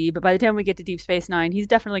TNG, but by the time we get to Deep Space Nine, he's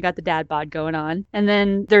definitely got the dad bod going on. And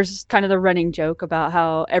then there's kind of the running joke about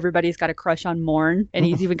how everybody's got a crush on Morn, and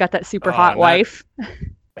he's even got that super hot wife.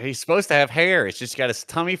 He's supposed to have hair. It's just got his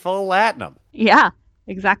tummy full of latinum. Yeah.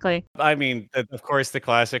 Exactly. I mean, of course, the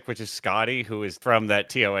classic, which is Scotty, who is from that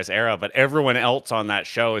TOS era, but everyone else on that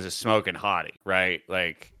show is a smoking hottie, right?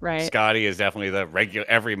 Like, right. Scotty is definitely the regular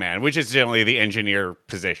everyman, which is generally the engineer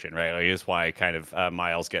position, right? Like, is why kind of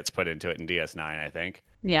Miles gets put into it in DS9, I think.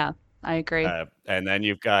 Yeah. I agree. And then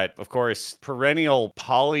you've got, of course, perennial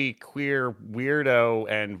polyqueer weirdo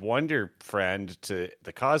and wonder friend to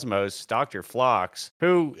the cosmos, Dr. Phlox,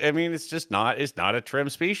 who, I mean, it's not a trim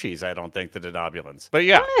species, I don't think, the Denobulans. But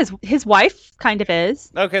yeah. His wife kind of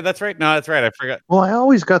is. Okay, that's right. No, that's right. I forgot. Well, I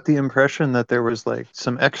always got the impression that there was like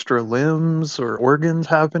some extra limbs or organs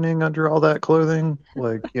happening under all that clothing.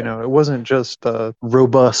 Like, it wasn't just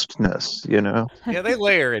robustness, Yeah, they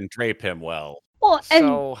layer and drape him well. Well,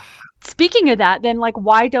 and speaking of that, then like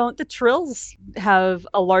why don't the Trills have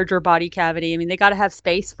a larger body cavity? I mean, they got to have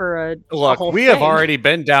space for a whole we thing. have already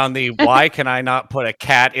been down the why can I not put a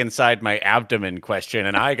cat inside my abdomen question,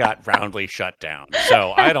 and I got roundly shut down.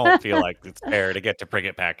 So I don't feel like it's fair to get to bring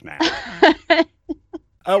it back now.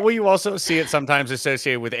 Well, you also see it sometimes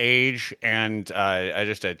associated with age and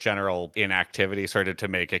just a general inactivity, sort of to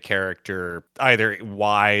make a character either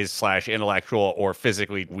wise / intellectual or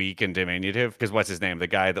physically weak and diminutive. Because what's his name? The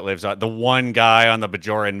guy that lives on the one guy on the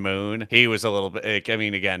Bajoran moon. He was a little bit, I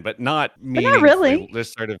mean, again, but not really.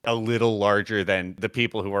 Just sort of a little larger than the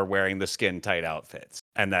people who are wearing the skin tight outfits.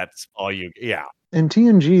 And that's all yeah. In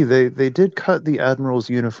TNG, they did cut the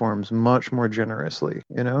Admiral's uniforms much more generously,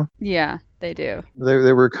 Yeah, they do.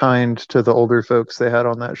 They were kind to the older folks they had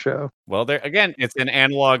on that show. Well, there again, it's an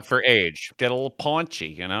analog for age. Get a little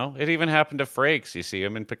paunchy, It even happened to Frakes. You see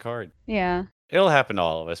him in Picard. Yeah. It'll happen to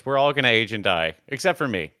all of us. We're all going to age and die, except for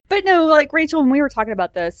me. But no, like Rachel, when we were talking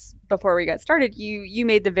about this before we got started, you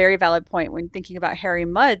made the very valid point when thinking about Harry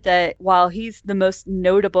Mudd that while he's the most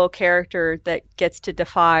notable character that gets to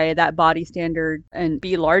defy that body standard and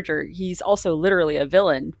be larger, he's also literally a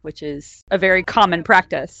villain, which is a very common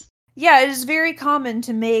practice. Yeah, it is very common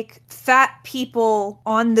to make fat people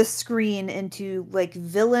on the screen into like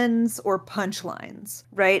villains or punchlines,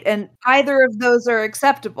 right? And either of those are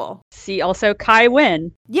acceptable. See also Kai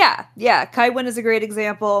Wynn. Yeah, Kai Wynn is a great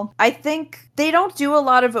example. I think they don't do a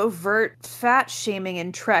lot of overt fat shaming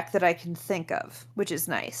in Trek that I can think of, which is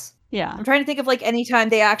nice. Yeah. I'm trying to think of like any time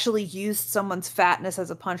they actually used someone's fatness as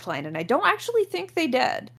a punchline, and I don't actually think they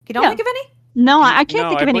did. Can you think of any? No, I can't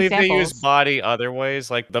think of any examples. I believe they use body other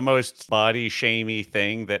ways. Like the most body shamey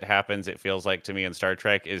thing that happens, it feels like to me in Star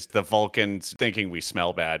Trek, is the Vulcans thinking we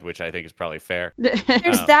smell bad, which I think is probably fair.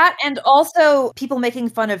 There's that, and also people making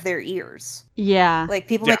fun of their ears. Yeah. Like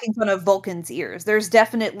people making fun of Vulcans' ears. There's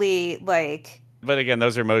definitely like But again,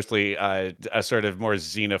 those are mostly a sort of more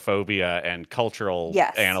xenophobia and cultural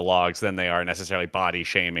Yes. analogs than they are necessarily body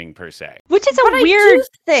shaming per se. Which is But a I weird. do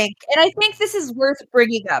think, and I think this is worth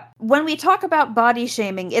bringing up, when we talk about body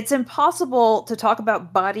shaming, it's impossible to talk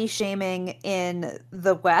about body shaming in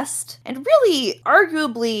the West, and really,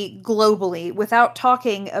 arguably, globally, without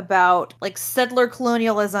talking about like settler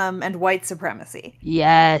colonialism and white supremacy.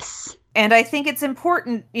 Yes. And I think it's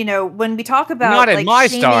important, when we talk about Not in like my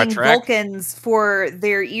Star shaming Trek. Vulcans for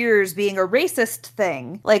their ears being a racist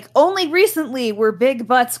thing, like only recently were big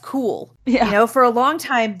butts cool. Yeah. For a long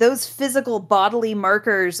time, those physical bodily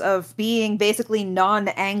markers of being basically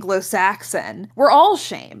non-Anglo-Saxon were all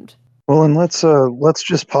shamed. Well, and let's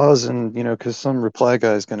just pause and because some reply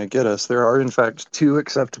guy is going to get us. There are in fact 2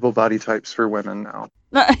 acceptable body types for women now,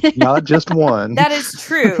 not just one. That is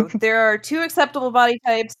true. There are 2 acceptable body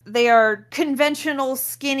types. They are conventional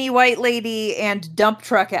skinny white lady and dump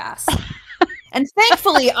truck ass. And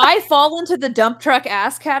thankfully, I fall into the dump truck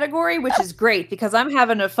ass category, which is great because I'm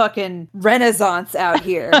having a fucking renaissance out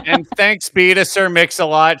here. And thanks be to Sir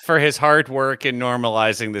Mix-a-Lot for his hard work in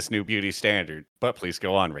normalizing this new beauty standard. But please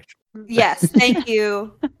go on, Rachel. Yes, thank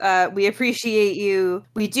you. We appreciate you.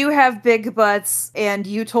 We do have big butts, and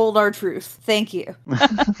you told our truth. Thank you.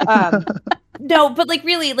 No, but like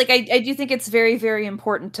really, like I do think it's very, very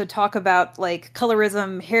important to talk about like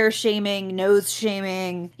colorism, hair shaming, nose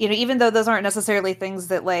shaming, even though those aren't necessarily things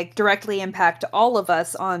that like directly impact all of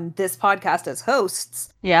us on this podcast as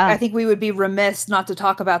hosts. Yeah. I think we would be remiss not to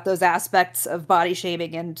talk about those aspects of body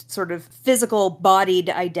shaming and sort of physical bodied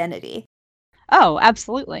identity. Oh,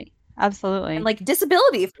 absolutely. Absolutely. And like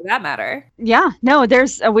disability for that matter. Yeah, no,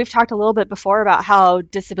 we've talked a little bit before about how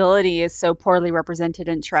disability is so poorly represented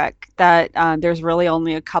in Trek that there's really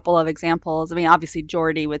only a couple of examples. I mean, obviously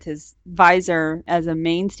Geordi with his visor as a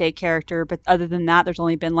mainstay character, but other than that, there's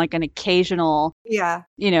only been like an occasional, Yeah.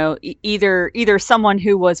 either someone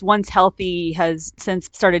who was once healthy has since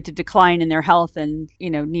started to decline in their health and,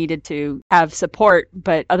 needed to have support,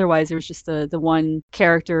 but otherwise there was just the one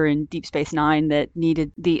character in Deep Space Nine that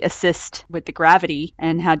needed the assist with the gravity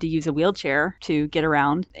and had to use a wheelchair to get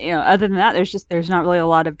around. Other than that, there's not really a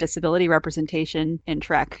lot of disability representation in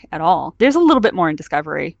Trek at all. There's a little bit more in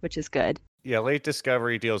Discovery, which is good. Yeah, Late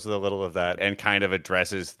Discovery deals with a little of that and kind of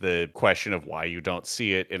addresses the question of why you don't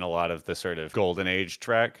see it in a lot of the sort of Golden Age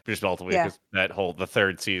Trek. Just ultimately because the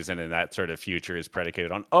 3rd season and that sort of future is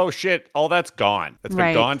predicated on, oh shit, all that's gone. That's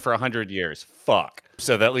been gone for 100 years. Fuck.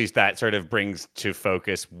 So at least that sort of brings to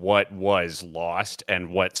focus what was lost and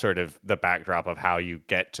what sort of the backdrop of how you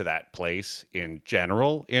get to that place in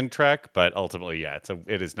general in Trek. But ultimately, yeah,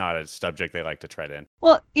 it is not a subject they like to tread in.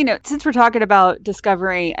 Well, since we're talking about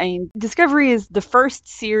Discovery, I mean, Discovery is the first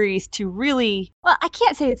series to really, well, I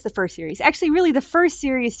can't say it's the first series. Actually, really the first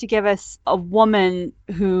series to give us a woman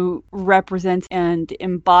who represents and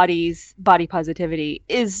embodies body positivity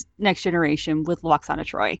is Next Generation with Lwaxana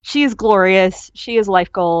Troi. She is glorious. She is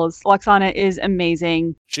life goals. Lwaxana is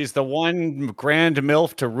amazing. She's the one grand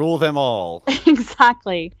MILF to rule them all.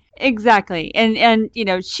 Exactly. And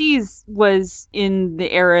she's was in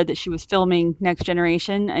the era that she was filming Next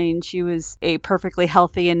Generation. I mean, she was a perfectly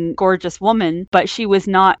healthy and gorgeous woman, but she was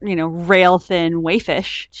not, rail thin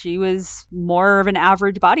wayfish. She was more of an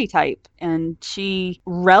average body type, and she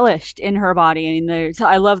relished in her body. I mean,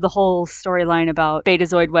 I love the whole storyline about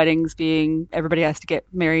Betazoid weddings being everybody has to get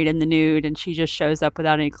married in the nude, and she just shows up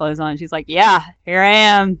without any clothes on. She's like, yeah, here I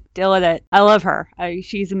am, deal with it. I love her.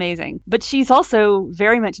 She's amazing, but she's also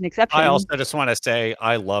very much an exception. I also just want to say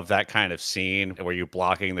I love that kind of scene where you're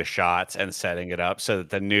blocking the shots and setting it up so that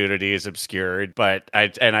the nudity is obscured. But I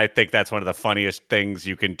think that's one of the funniest things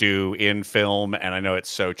you can do in film. And I know it's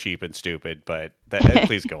so cheap and stupid, but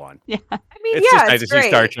please go on. Yeah. I mean, It's just nice to great. see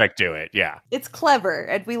Star Trek do it. Yeah. It's clever,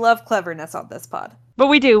 and we love cleverness on this pod. But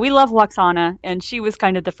we do. We love Lwaxana, and she was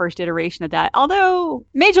kind of the first iteration of that. Although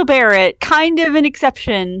Majel Barrett, kind of an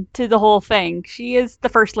exception to the whole thing. She is the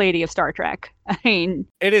first lady of Star Trek. I mean,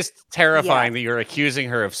 it is terrifying that you're accusing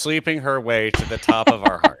her of sleeping her way to the top of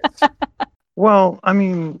our hearts. Well, I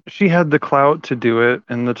mean, she had the clout to do it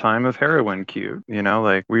in the time of heroin cute,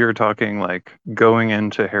 like we were talking like going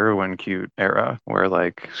into heroin cute era where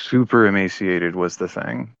like super emaciated was the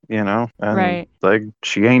thing, and right. Like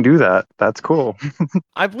she ain't do that. That's cool.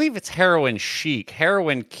 I believe it's heroin chic.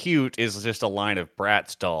 Heroin cute is just a line of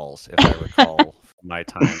Bratz dolls, if I recall from my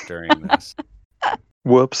time during this.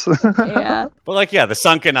 Whoops. Yeah. But the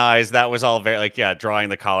sunken eyes, that was all very drawing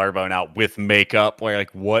the collarbone out with makeup. Where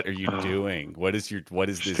what are you doing? What is this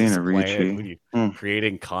Christina plan? Ricci. What are you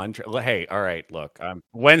creating contract? Hey, all right, look,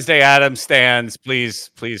 Wednesday Addams stands. Please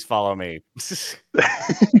follow me.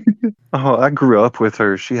 Oh, I grew up with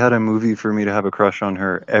her. She had a movie for me to have a crush on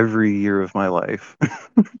her every year of my life.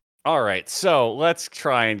 All right, so let's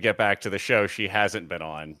try and get back to the show she hasn't been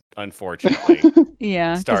on, unfortunately.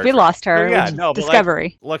 Yeah, Star because we Trek. lost her. Yeah, which is no, but, like,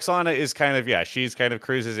 Discovery. Luxana is kind of, she's kind of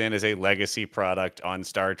cruises in as a legacy product on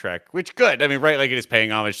Star Trek, which good. I mean, right, like it is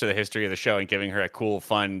paying homage to the history of the show and giving her a cool,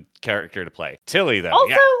 fun character to play. Tilly, though,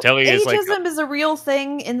 Also, Tilly is like, ageism is a real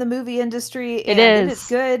thing in the movie industry, It and is. it is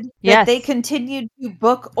good Yes. that they continued to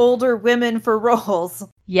book older women for roles.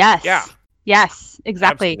 Yes. Yeah. Yes,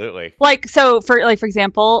 exactly. absolutely. Like, so for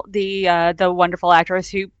example, the wonderful actress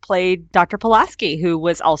who played Dr. Pulaski, who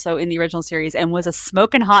was also in the original series and was a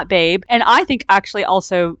smoking hot babe, and I think actually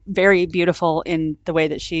also very beautiful in the way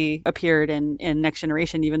that she appeared in Next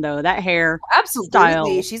Generation, even though that hair Absolutely,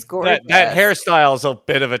 Style. she's gorgeous. That hairstyle is a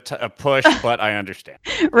bit of a push, but I understand.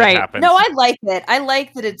 It right. happens. No, I like it. I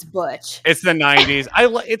like that it's butch. It's the 90s.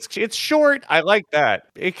 It's short. I like that.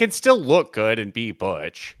 It can still look good and be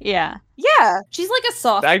butch. Yeah. Yeah, she's like a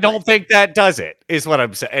soft. I don't butch. think that does it, is what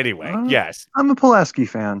I'm saying. Anyway, Uh, yes. I'm a Pulaski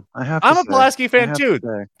fan. I have to I'm a say. Pulaski I fan have to too.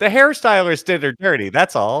 say. The hairstylist did her dirty.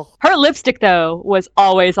 That's all. Her lipstick though was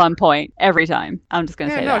always on point every time. I'm just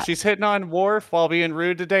gonna Yeah, say no, that. she's hitting on Worf while being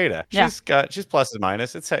rude to Data. Yeah. She's plus and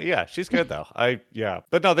minus. She's good though.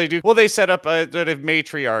 But no, they do. Well, they set up sort of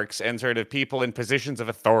matriarchs and sort of people in positions of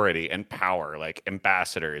authority and power, like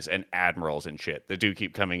ambassadors and admirals and shit, that do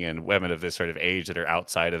keep coming in, women of this sort of age that are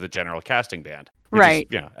outside of the general casting band. Which Right.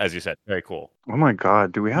 Is, as you said, very cool. Oh my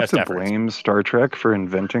God, do we have Best to efforts. blame Star Trek for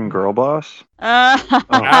inventing Girl Boss?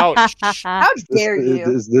 Ouch. How dare you?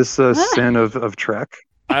 Is this a sin of Trek?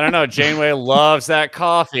 I don't know. Janeway loves that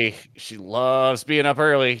coffee. She loves being up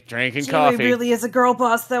early, drinking Janeway coffee, really is a girl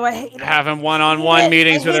boss, though. I hate it. having one-on-one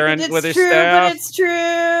meetings with her I hate that with her it's true, staff. But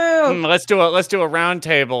it's true. Let's do a round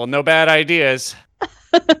table. No bad ideas.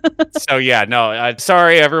 So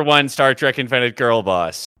sorry everyone. Star Trek invented Girl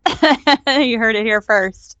Boss. You heard it here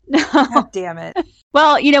first. God damn it.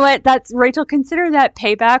 Well, you know what? That's Rachel. Consider that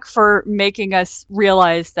payback for making us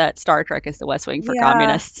realize that Star Trek is the West Wing for Yeah.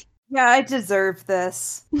 communists. Yeah, I deserve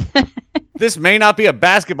this. This may not be a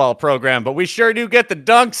basketball program, but we sure do get the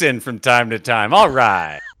dunks in from time to time. All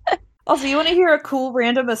right. Also, you want to hear a cool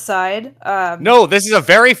random aside? No, this is a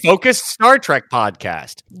very focused Star Trek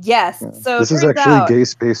podcast. Yes. So This is turns actually out, gay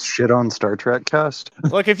space shit on Star Trek cast.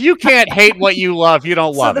 Look, if you can't hate what you love, you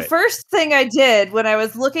don't So love the it. first thing I did when I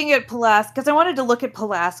was looking at Pulaski, because I wanted to look at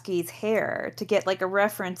Pulaski's hair to get like a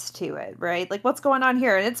reference to it, right? Like what's going on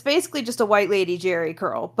here? And it's basically just a white lady Jerry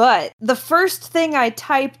curl. But the first thing I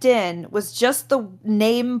typed in was just the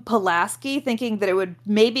name Pulaski, thinking that it would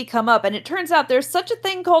maybe come up. And it turns out there's such a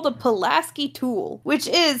thing called a Pulaski tool, which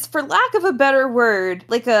is, for lack of a better word,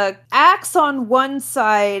 like a axe on one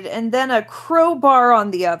side and then a crowbar on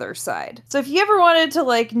the other side. So if you ever wanted to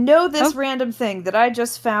like know this random thing that I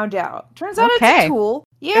just found out, turns out it's Okay. a tool.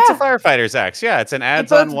 Yeah. It's a firefighter's axe. Yeah, it's an It adds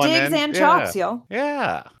both on one digs end. and yeah. chops, y'all.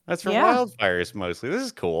 Yeah, that's for Yeah. wildfires mostly. This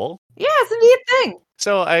is cool. Yeah, it's a neat thing.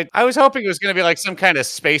 So I was hoping it was going to be like some kind of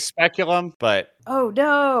space speculum, but Oh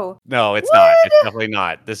no. no, it's not. It's definitely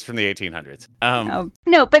not. This is from the 1800s.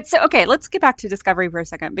 No, but so okay, let's get back to Discovery for a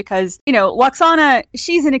second because Luxana,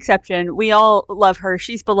 she's an exception. We all love her.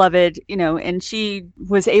 She's beloved, and she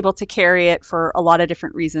was able to carry it for a lot of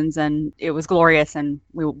different reasons, and it was glorious, and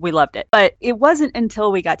we loved it. But it wasn't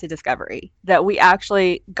until we got to Discovery that we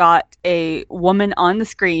actually got a woman on the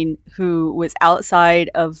screen who was outside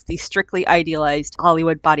of the strictly idealized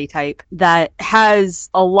Hollywood body type that has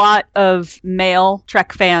a lot of male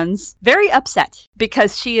Trek fans very upset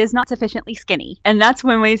because she is not sufficiently skinny. And that's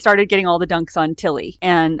when we started getting all the dunks on Tilly.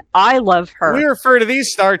 And I love her. We refer to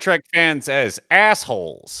these Star Trek fans as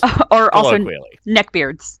assholes. Or also colloquially.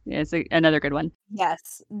 neckbeards is another good one.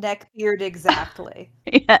 Yes, neckbeard exactly.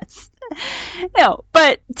 Yes. No,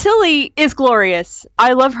 but Tilly is glorious.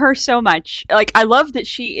 I love her so much. Like, I love that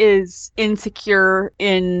she is insecure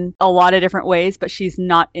in a lot of different ways, but she's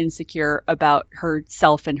not insecure about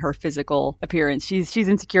herself and her physical appearance. She's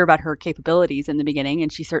insecure about her capabilities in the beginning,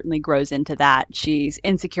 and she certainly grows into that. She's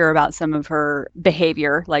insecure about some of her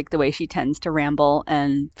behavior, like the way she tends to ramble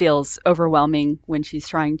and feels overwhelming when she's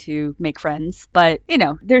trying to make friends. But,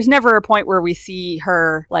 there's never a point where we see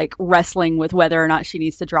her like wrestling with whether or not she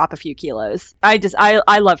needs to drop a few kilos.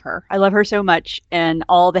 I love her. I love her so much, and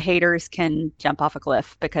all the haters can jump off a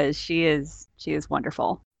cliff because she is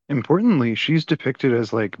wonderful. Importantly, she's depicted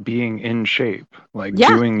as like being in shape, like Yeah.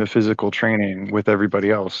 doing the physical training with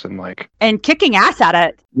everybody else, and like And kicking ass at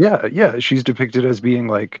it. yeah, she's depicted as being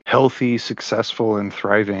like healthy, successful, and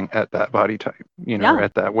thriving at that body type, Yeah.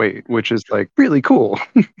 at that weight, which is like really cool.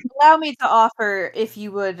 Allow me to offer, if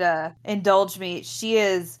you would indulge me, she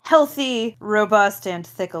is healthy, robust, and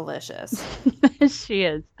thickalicious. She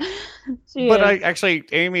is. She But I is. actually,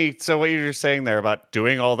 Amy, so what you were saying there about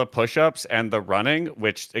doing all the push-ups and the running,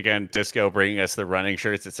 which again, Disco bringing us the running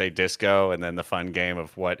shirts that say Disco, and then the fun game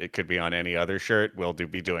of what it could be on any other shirt. We'll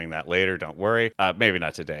be doing that later. Don't worry. Maybe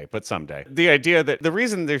not today, but someday. The idea that the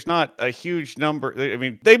reason there's not a huge number, I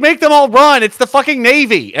mean, they make them all run. It's the fucking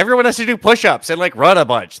Navy. Everyone has to do push-ups and like run a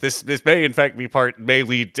bunch. This may in fact may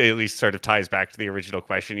lead to, at least sort of ties back to the original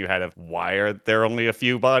question you had of why are there only a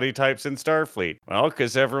few body types in Starfleet? Well,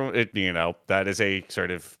 because everyone, that is a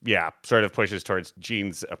sort of pushes towards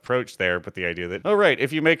Gene's approach there. But the idea that, oh, right,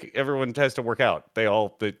 if you make everyone has to work out,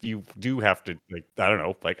 that you do have to, like, I don't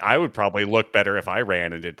know, like I would probably look better if I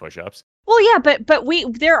ran and did push-ups. Well, yeah, but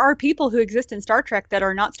there are people who exist in Star Trek that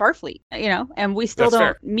are not Starfleet, and we still That's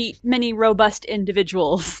don't fair. meet many robust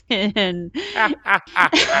individuals in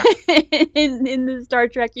in the Star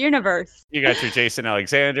Trek universe. You got your Jason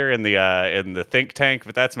Alexander in the think tank,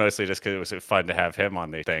 but that's mostly just because it was fun to have him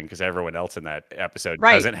on the thing, because everyone else in that episode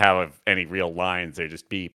Right. doesn't have any real lines. They just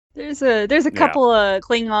beep. There's a Yeah. couple of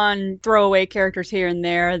Klingon throwaway characters here and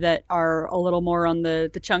there that are a little more on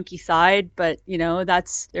the chunky side, but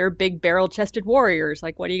they're big barrel-chested warriors.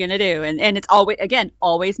 Like, what are you gonna do? And it's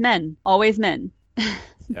always men, always men.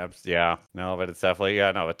 Yeah, no, but it's definitely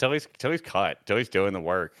but Tilly's cut. Tilly's doing the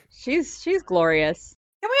work. She's glorious.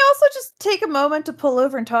 Can we also just take a moment to pull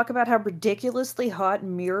over and talk about how ridiculously hot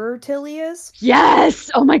Mirror Tilly is?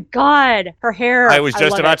 Yes. Oh my God. Her hair. I was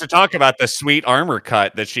just love about it. to talk about the sweet armor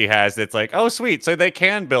cut that she has. That's like, oh, sweet. So they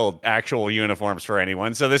can build actual uniforms for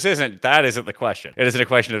anyone. So that isn't the question. It isn't a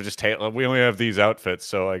question of just, we only have these outfits,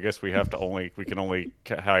 so I guess we can only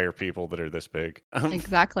hire people that are this big.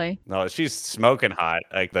 Exactly. No, she's smoking hot.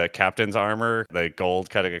 Like the captain's armor, the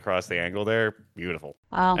gold cutting across the angle there, beautiful.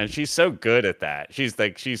 Wow. And she's so good at that. She's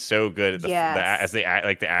so good at Yes. the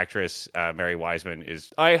actress Mary Wiseman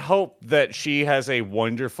is. I hope that she has a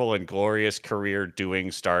wonderful and glorious career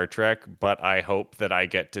doing Star Trek, but I hope that I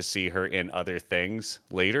get to see her in other things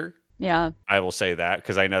later. Yeah. I will say that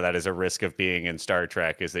because I know that is a risk of being in Star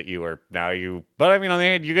Trek is that but I mean, on the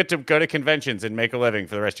hand, you get to go to conventions and make a living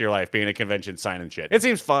for the rest of your life being a convention sign and shit. It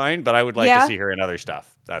seems fine, but I would like to see her in other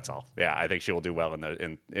stuff. That's all. Yeah, I think she will do well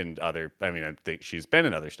in other. I mean, I think she's been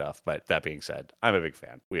in other stuff, but that being said, I'm a big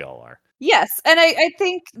fan. We all are. Yes, and I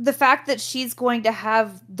think the fact that she's going to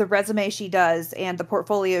have the resume she does and the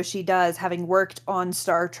portfolio she does, having worked on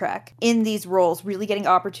Star Trek in these roles, really getting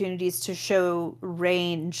opportunities to show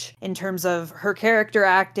range in terms of her character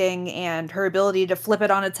acting and her ability to flip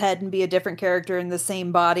it on its head and be a different character in the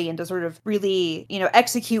same body and to sort of really,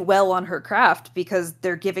 execute well on her craft because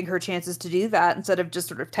they're giving her chances to do that instead of just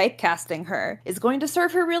sort of typecasting her is going to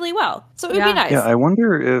serve her really well. So it would be nice. Yeah, I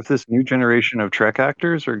wonder if this new generation of Trek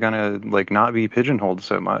actors are gonna not be pigeonholed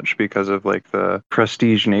so much because of the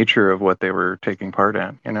prestige nature of what they were taking part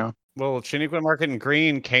in, Well, Shaniqua Martin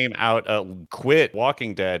Green came out, quit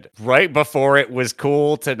Walking Dead right before it was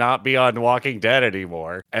cool to not be on Walking Dead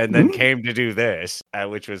anymore, and then came to do this,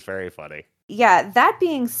 which was very funny. Yeah, that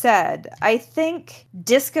being said, I think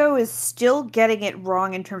Disco is still getting it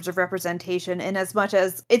wrong in terms of representation in as much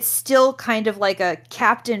as it's still kind of like a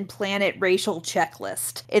Captain Planet racial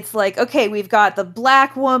checklist. It's like, okay, we've got the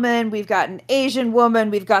black woman, we've got an Asian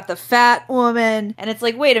woman, we've got the fat woman, and it's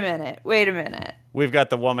like, wait a minute. We've got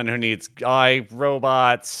the woman who needs eye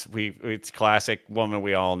robots. It's classic woman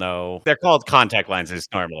we all know. They're called contact lenses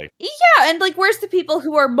normally. Yeah, and where's the people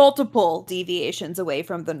who are multiple deviations away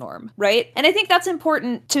from the norm, right? And I think that's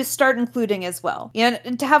important to start including as well.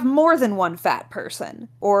 And to have more than one fat person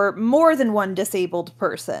or more than one disabled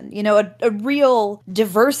person. A real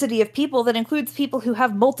diversity of people that includes people who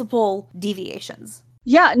have multiple deviations.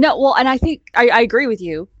 Yeah, no, well, and I think I agree with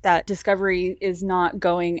you that Discovery is not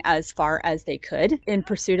going as far as they could in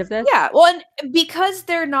pursuit of this. Yeah, well, and because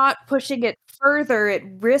they're not pushing it further, it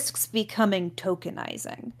risks becoming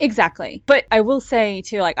tokenizing. Exactly. But I will say,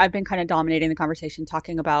 too, I've been kind of dominating the conversation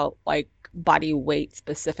talking about, body weight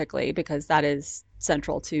specifically, because that is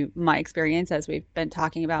central to my experience as we've been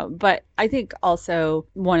talking about. But I think also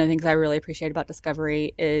one of the things I really appreciate about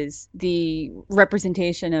Discovery is the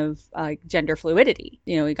representation of gender fluidity.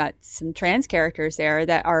 We got some trans characters there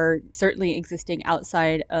that are certainly existing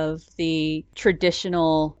outside of the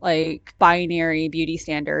traditional binary beauty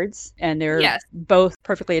standards, and they're both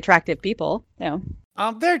perfectly attractive people.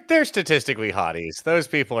 They're statistically hotties. Those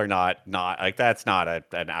people are not like that's not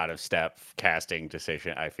an out of step casting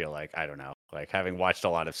decision. I feel like I don't know. Like having watched a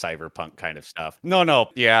lot of cyberpunk kind of stuff. No,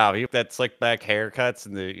 yeah, that slick back haircuts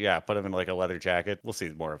and put them in like a leather jacket. We'll see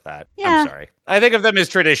more of that. Yeah. I'm sorry. I think of them as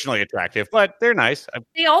traditionally attractive, but they're nice.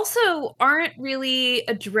 They also aren't really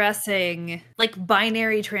addressing like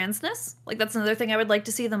binary transness. Like that's another thing I would like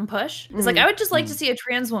to see them push. It's like I would just like to see a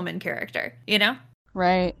trans woman character, you know?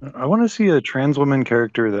 Right. I want to see a trans woman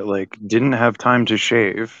character that like didn't have time to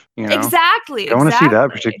shave. You know? Exactly. I want to see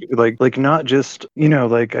that particular, like not just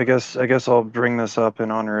like I guess I'll bring this up in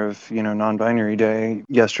honor of non-binary day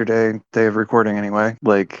yesterday, day of recording anyway.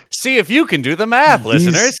 Like, see if you can do the math,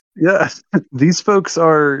 listeners. Yeah, these folks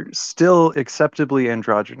are still acceptably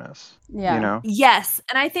androgynous. Yeah. Yes,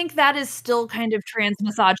 and I think that is still kind of trans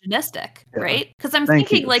misogynistic, right? Because I'm Thank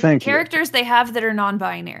thinking you, like thank the you. characters they have that are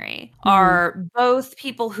non-binary are both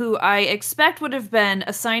people who I expect would have been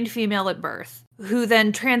assigned female at birth, who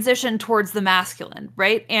then transition towards the masculine,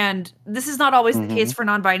 right? And this is not always the case for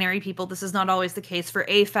non-binary people. This is not always the case for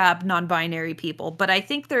AFAB non-binary people. But I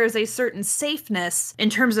think there is a certain safeness in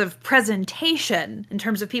terms of presentation, in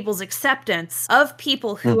terms of people's acceptance of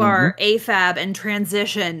people who are AFAB and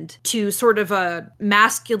transitioned to sort of a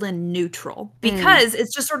masculine neutral. Because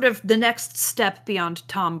it's just sort of the next step beyond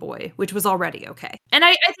tomboy, which was already okay. And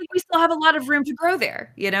I think we still have a lot of room to grow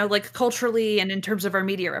there, like culturally and in terms of our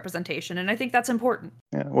media representation. And I think that's important.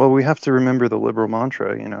 Yeah, well, we have to remember the liberal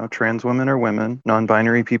mantra, trans women are women,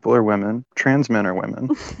 non-binary people are women, trans men are women.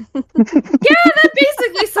 Yeah, that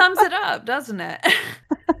basically sums it up, doesn't it?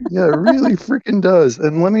 Yeah, it really freaking does.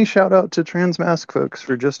 And let me shout out to trans mask folks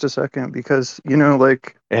for just a second because,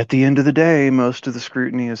 like at the end of the day, most of the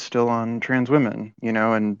scrutiny is still on trans women,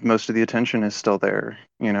 and most of the attention is still there,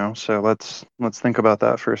 so let's think about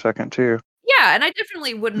that for a second too. Yeah, and I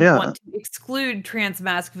definitely wouldn't want to exclude trans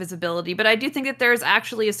mask visibility, but I do think that there's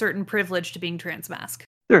actually a certain privilege to being trans mask.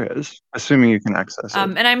 There is, assuming you can access it.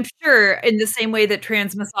 And I'm sure in the same way that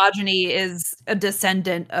trans misogyny is a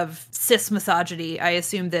descendant of cis misogyny, I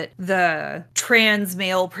assume that the trans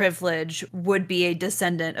male privilege would be a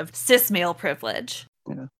descendant of cis male privilege.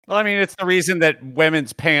 Yeah. Well, I mean, it's the reason that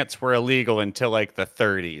women's pants were illegal until like the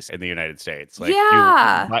 30s in the United States. Like,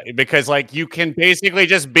 because like you can basically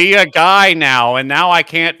just be a guy now, and now I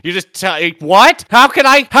can't. You just tell what? How can?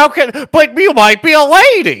 But you might be a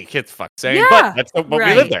lady. Kids fuck saying, but that's what we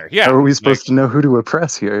live there. Yeah. How are we supposed to know who to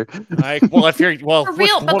oppress here? Like, well, if you're for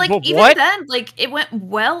real, but like even then, like it went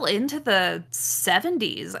well into the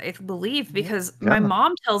 70s, I believe, because my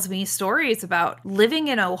mom tells me stories about living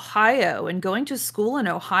in Ohio and going to school in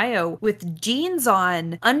Ohio with jeans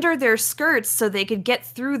on under their skirts so they could get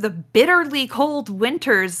through the bitterly cold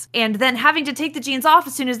winters, and then having to take the jeans off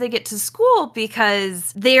as soon as they get to school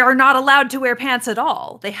because they are not allowed to wear pants at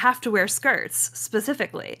all. They have to wear skirts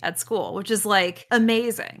specifically at school, which is like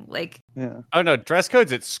amazing. Like, oh no, dress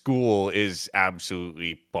codes at school is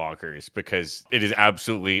absolutely bonkers because it is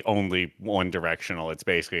absolutely only one directional. It's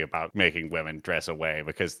basically about making women dress away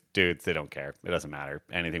because dudes, they don't care. It doesn't matter.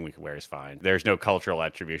 Anything we can wear is fine. There's no cultural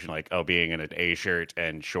attribution like, oh, being in an A shirt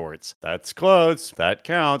and shorts. That's clothes. That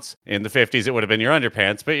counts. In the 50s, it would have been your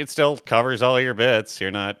underpants, but it still covers all your bits.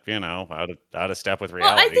 You're not, out of step with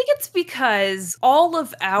reality. Well, I think it's because all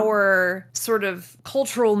of our sort of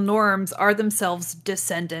cultural norms are themselves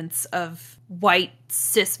descendants of white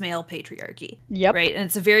cis male patriarchy. Yep. Right. And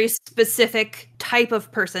it's a very specific type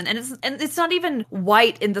of person. And it's not even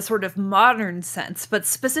white in the sort of modern sense, but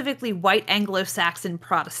specifically white Anglo-Saxon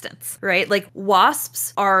Protestants, right? Like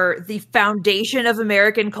WASPs are the foundation of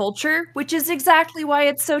American culture, which is exactly why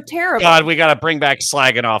it's so terrible. God, we got to bring back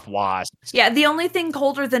slagging off WASPs. Yeah, the only thing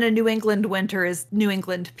colder than a New England winter is New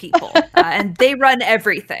England people, and they run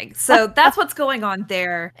everything. So that's what's going on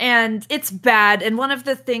there. And it's bad. And one of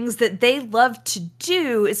the things that they love to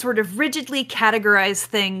do is sort of rigidly categorize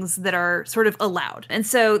things that are sort of allowed. And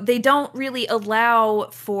so they don't really allow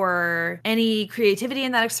for any creativity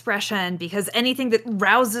in that expression because anything that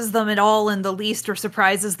rouses them at all in the least or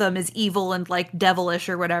surprises them is evil and like devilish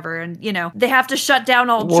or whatever. And, they have to shut down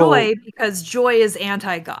all joy because joy is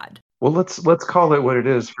anti-God. Well, let's call it what it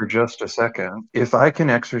is for just a second. If I can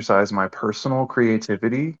exercise my personal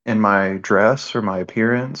creativity in my dress or my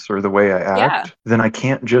appearance or the way I act, then I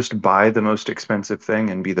can't just buy the most expensive thing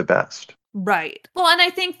and be the best. Right. Well, and I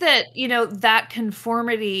think that, that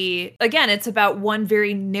conformity, again, it's about one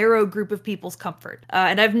very narrow group of people's comfort.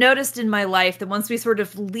 And I've noticed in my life that once we sort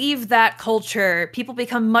of leave that culture, people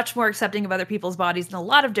become much more accepting of other people's bodies in a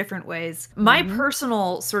lot of different ways. My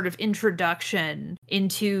personal sort of introduction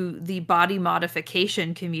into the body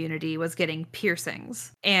modification community was getting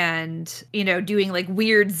piercings and, doing like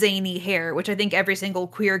weird zany hair, which I think every single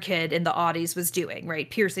queer kid in the aughties was doing, right?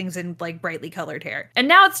 Piercings and like brightly colored hair. And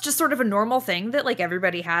now it's just sort of a normal thing that like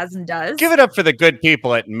everybody has and does. Give it up for the good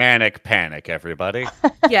people at Manic Panic, everybody.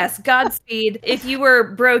 Yes, Godspeed. If you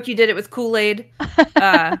were broke, you did it with Kool-Aid.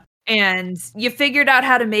 And you figured out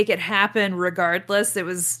how to make it happen regardless. It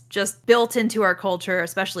was just built into our culture,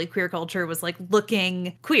 especially queer culture, was like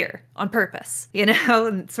looking queer on purpose,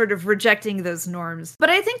 and sort of rejecting those norms.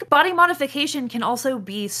 But I think body modification can also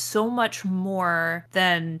be so much more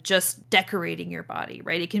than just decorating your body,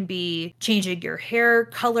 right? It can be changing your hair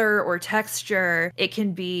color or texture. It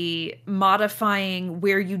can be modifying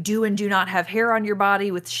where you do and do not have hair on your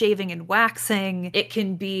body with shaving and waxing. It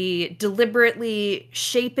can be deliberately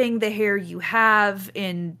shaping the hair you have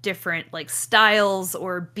in different like styles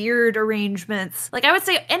or beard arrangements. Like I would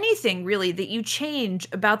say anything really that you change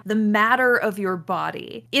about the matter of your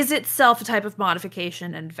body is itself a type of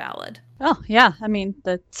modification and valid. Oh, yeah. I mean,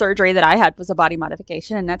 the surgery that I had was a body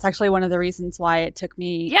modification. And that's actually one of the reasons why it took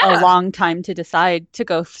me a long time to decide to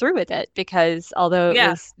go through with it. Because although it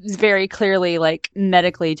was very clearly like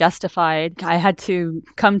medically justified, I had to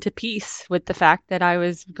come to peace with the fact that I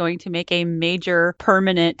was going to make a major,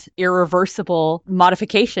 permanent, irreversible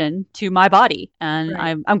modification to my body. And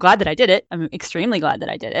I'm glad that I did it. I'm extremely glad that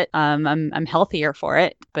I did it. I'm healthier for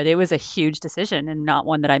it. But it was a huge decision and not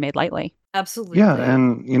one that I made lightly. Absolutely. Yeah,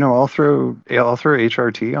 and I'll throw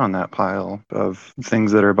HRT on that pile of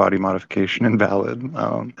things that are body modification and valid. And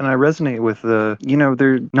I resonate with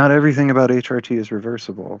not everything about HRT is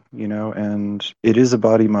reversible, and it is a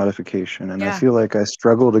body modification. And I feel like I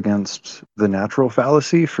struggled against the natural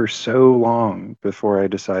fallacy for so long before I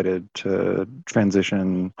decided to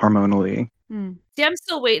transition hormonally. See, I'm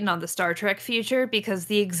still waiting on the Star Trek future because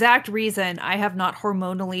the exact reason I have not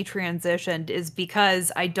hormonally transitioned is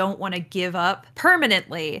because I don't want to give up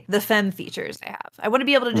permanently the femme features I have. I want to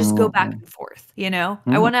be able to just go back and forth,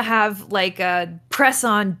 I want to have like a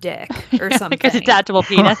press-on dick or something. Like a detachable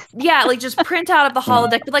penis. Yeah, like just print out of the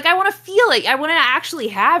holodeck. But like I want to feel it. I want to actually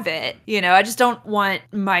have it. I just don't want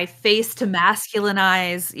my face to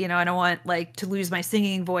masculinize. I don't want like to lose my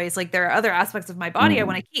singing voice. Like there are other aspects of my body I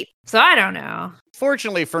want to keep. So I don't know.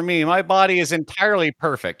 Fortunately for me, my body is entirely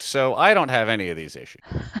perfect, so I don't have any of these issues.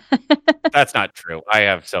 That's not true. I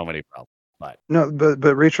have so many problems.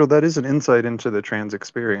 But Rachel, that is an insight into the trans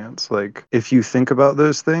experience. Like, if you think about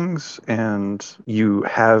those things and you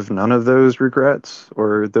have none of those regrets,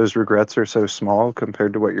 or those regrets are so small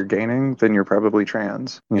compared to what you're gaining, then you're probably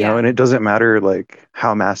trans. You know, and it doesn't matter like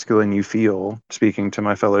how masculine you feel, speaking to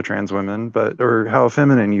my fellow trans women, or how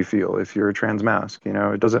feminine you feel if you're a trans masc.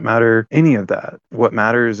 It doesn't matter any of that. What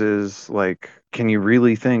matters is like, can you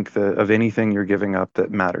really think of anything you're giving up that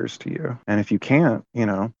matters to you? And if you can't,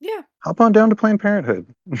 hop on down to Planned Parenthood.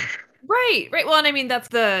 Right. Well, and I mean, that's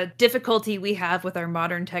the difficulty we have with our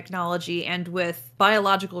modern technology and with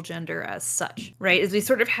biological gender as such, right? Is we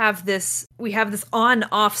sort of have this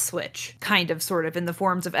on-off switch kind of sort of in the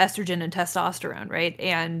forms of estrogen and testosterone, right?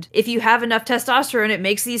 And if you have enough testosterone, it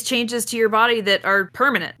makes these changes to your body that are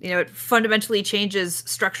permanent. It fundamentally changes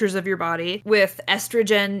structures of your body. With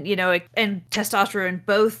estrogen, and testosterone,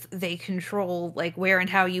 both, they control like where and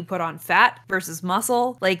how you put on fat versus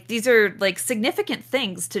muscle. Like these are like significant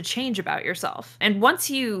things to change about yourself. And once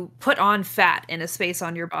you put on fat in a space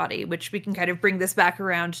on your body, which we can kind of bring this back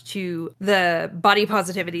around to the body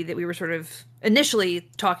positivity that we were sort of initially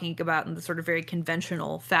talking about in the sort of very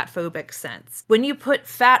conventional fat phobic sense. When you put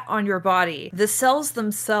fat on your body, the cells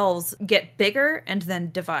themselves get bigger and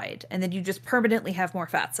then divide, and then you just permanently have more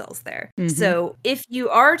fat cells there. Mm-hmm. So if you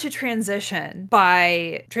are to transition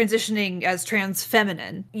by transitioning as trans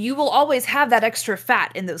feminine, you will always have that extra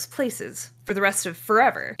fat in those places for the rest of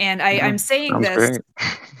forever. And I'm saying this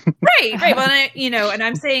right. Well, and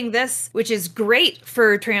I'm saying this, which is great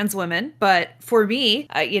for trans women, but for me,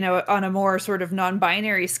 on a more sort of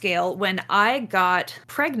non-binary scale, when I got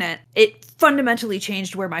pregnant, it fundamentally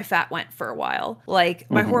changed where my fat went for a while. Like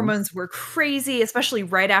my hormones were crazy, especially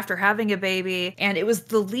right after having a baby. And it was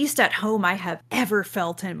the least at home I have ever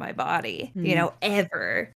felt in my body,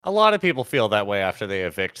 ever. A lot of people feel that way after they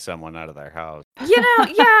evict someone out of their house.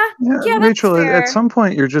 Yeah, Rachel, at some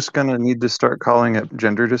point you're just going to need to start calling it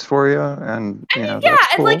gender dysphoria dysphoria, and Yeah, that's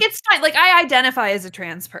and cool. like it's fine. Like I identify as a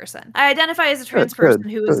trans person. I identify as a trans person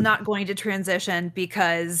who is good. not going to transition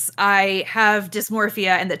because I have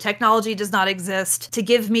dysmorphia and that technology does not exist to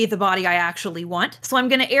give me the body I actually want. So I'm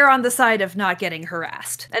going to err on the side of not getting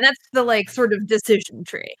harassed. And that's the like sort of decision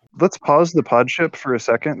tree. Let's pause the pod ship for a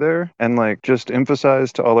second there and like just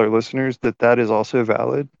emphasize to all our listeners that that is also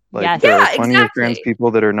valid. Like Yes. there Yeah, are plenty of trans exactly.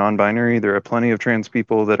 people that are non-binary. There are plenty of trans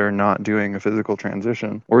people that are not doing a physical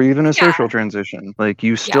transition or even a Yeah. social transition. Like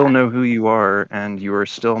you still know who you are, and you are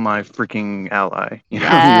still my freaking ally. You know,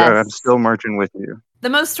 I'm Yes. still marching with you. The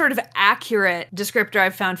most sort of accurate descriptor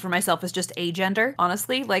I've found for myself is just agender,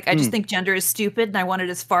 honestly. Like, I just think gender is stupid and I want it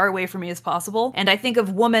as far away from me as possible. And I think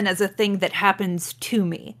of woman as a thing that happens to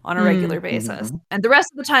me on a regular basis. And the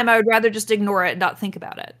rest of the time, I would rather just ignore it and not think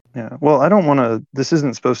about it. Yeah. Well, I don't want to. This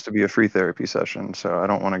isn't supposed to be a free therapy session, so I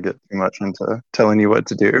don't want to get too much into telling you what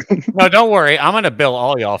to do. No, don't worry. I'm going to bill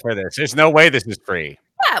all y'all for this. There's no way this is free.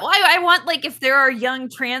 Yeah, well, I want, like, if there are young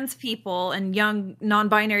trans people and young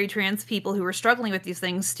non-binary trans people who are struggling with these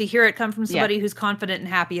things, to hear it come from somebody who's confident and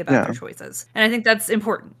happy about their choices. And I think that's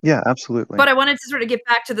important. Yeah, absolutely. But I wanted to sort of get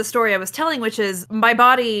back to the story I was telling, which is my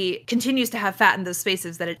body continues to have fat in those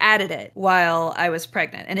spaces that it added it while I was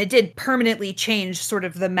pregnant. And it did permanently change sort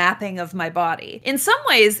of the mapping of my body. In some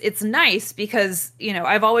ways, it's nice because, you know,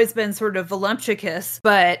 I've always been sort of voluptuous,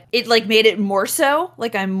 but it like made it more so.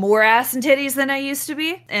 Like I'm more ass and titties than I used to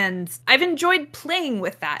be. And I've enjoyed playing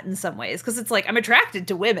with that in some ways because it's like I'm attracted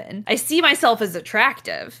to women. I see myself as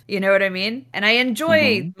attractive. You know what I mean? And I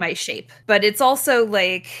enjoy my shape, but it's also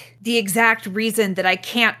like the exact reason that I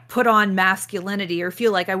can't put on masculinity or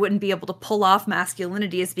feel like I wouldn't be able to pull off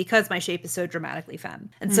masculinity is because my shape is so dramatically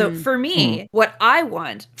femme. And so for me, what I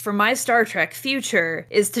want for my Star Trek future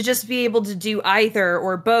is to just be able to do either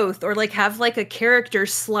or both, or like have like a character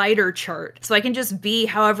slider chart so I can just be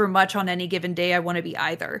however much on any given day I want to be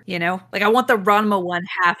either, you know? Like I want the Ranma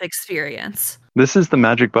 1/2 experience. This is the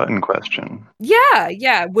magic button question.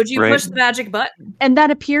 Yeah. Would you Right. push the magic button? And that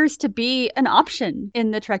appears to be an option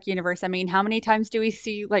in the Trek universe. I mean, how many times do we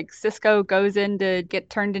see like Cisco goes in to get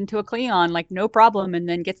turned into a Klingon, like no problem, and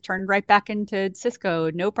then gets turned right back into Cisco,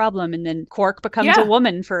 no problem, and then Quark becomes a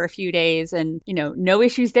woman for a few days, and you know, no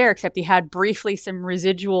issues there, except he had briefly some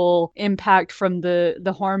residual impact from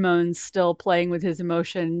the hormones still playing with his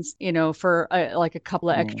emotions, you know, for like a couple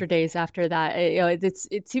of extra days after that.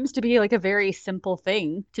 It seems to be like a very simple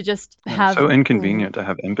thing to just have so inconvenient to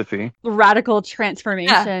have empathy. radical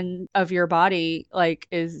transformation of your body like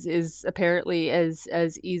is apparently as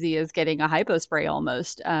easy as getting a hypo spray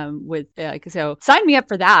almost with like, so sign me up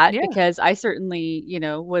for that because I certainly, you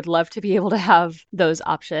know, would love to be able to have those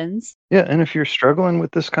options. Yeah, and if you're struggling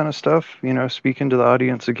with this kind of stuff, you know, speaking to the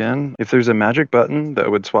audience again, if there's a magic button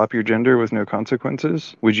that would swap your gender with no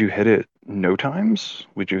consequences, would you hit it no times?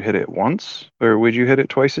 Would you hit it once? Or would you hit it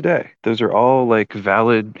twice a day? Those are all like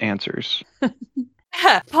valid answers.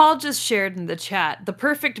 Paul just shared in the chat, the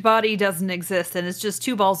perfect body doesn't exist and it's just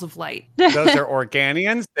two balls of light. Those are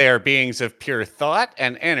Organians. They are beings of pure thought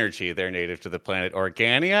and energy. They're native to the planet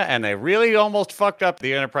Organia, and they really almost fucked up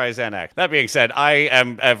the Enterprise NX. That being said,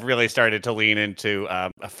 have really started to lean into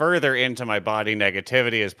further into my body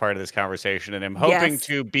negativity as part of this conversation, and I'm hoping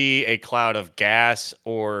to be a cloud of gas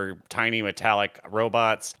or tiny metallic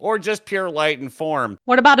robots or just pure light and form.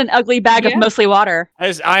 What about an ugly bag of mostly water?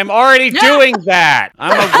 As I'm already doing that.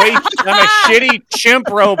 I'm a shitty chimp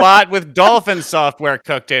robot with dolphin software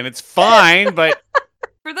cooked in. It's fine, but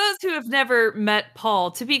for those who have never met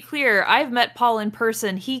Paul, to be clear, I've met Paul in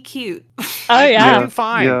person. He cute. Oh yeah. I'm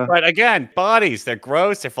fine. Yeah. But again, bodies, they're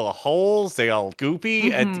gross, they're full of holes, they all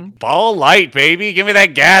goopy. And ball light, baby. Give me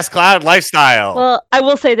that gas cloud lifestyle. Well, I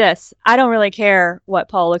will say this. I don't really care what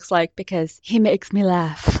Paul looks like because he makes me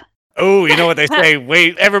laugh. Oh, you know what they say?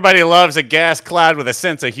 Wait, everybody loves a gas cloud with a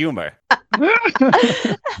sense of humor.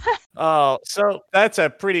 Oh, so that's a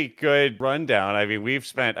pretty good rundown. I mean, we've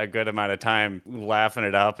spent a good amount of time laughing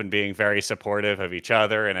it up and being very supportive of each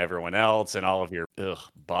other and everyone else and all of your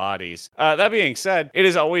bodies. That being said, it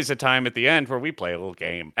is always a time at the end where we play a little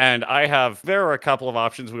game. And there are a couple of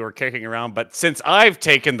options we were kicking around, but since I've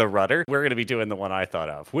taken the rudder, we're going to be doing the one I thought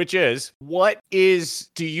of, which is,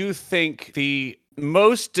 do you think the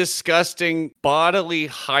most disgusting bodily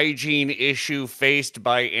hygiene issue faced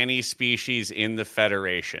by any species in the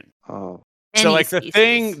Federation? Oh. So like the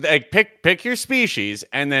thing, like pick your species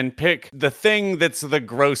and then pick the thing that's the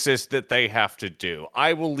grossest that they have to do.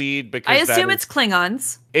 I will lead because I assume it's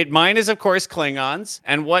Klingons. Mine is, of course, Klingons.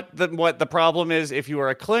 And what the problem is, if you are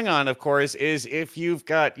a Klingon, of course, is if you've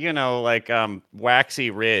got, like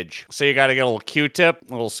waxy ridge. So you got to get a little Q-tip,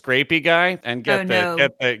 a little scrapey guy, and get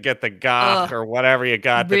the gach or whatever you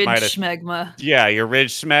got that ridge might have schmegma. Yeah, your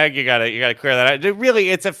ridge smeg, you gotta clear that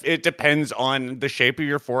out. It depends on the shape of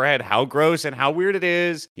your forehead, how gross and how weird it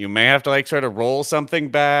is. You may have to like sort of roll something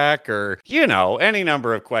back, or any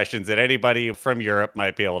number of questions that anybody from Europe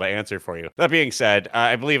might be able to answer for you. That being said,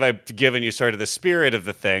 I believe I've given you sort of the spirit of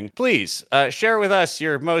the thing. Please share with us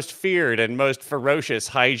your most feared and most ferocious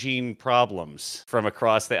hygiene problems from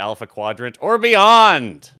across the Alpha Quadrant or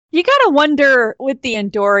beyond. You gotta wonder with the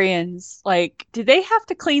Andorians, like, do they have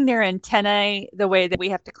to clean their antennae the way that we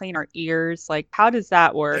have to clean our ears? Like, how does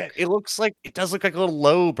that work? It does look like a little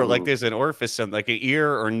lobe, or like there's an orifice, and like an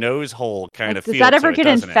ear or nose hole kind of. Does that ever get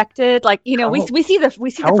infected? Like, we see the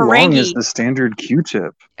Ferengi. How long is the standard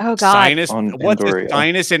Q-tip? Oh God! What's the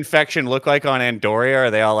sinus infection look like on Andoria?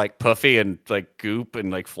 Are they all like puffy and like goop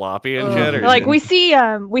and like floppy and shit? Or like we see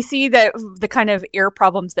that the kind of ear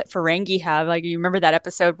problems that Ferengi have. Like, you remember that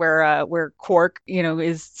episode where Quark,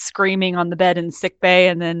 is screaming on the bed in sickbay,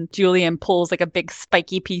 and then Julian pulls like a big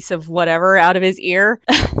spiky piece of whatever out of his ear.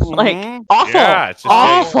 Like, awful. Yeah, it's just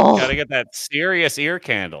awful. You gotta get that serious ear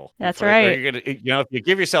candle. That's right. If you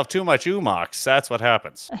give yourself too much Umox, that's what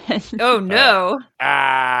happens. Oh no.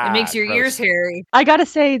 It makes your ears hairy. I gotta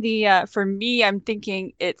say, for me, I'm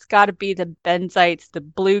thinking it's gotta be the Benzites, the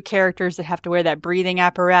blue characters that have to wear that breathing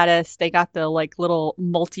apparatus. They got the like little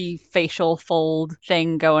multi-facial fold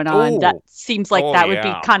thing going on. That seems like that would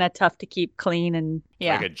be kind of tough to keep clean, and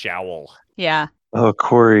like a jowl. Yeah. Oh,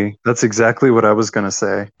 Corey, that's exactly what I was gonna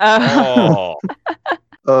say. Oh.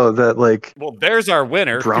 Oh, that like. Well, there's our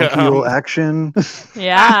winner. Bronchial action.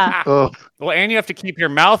 Yeah. Oh. Well, and you have to keep your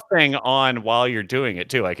mouth thing on while you're doing it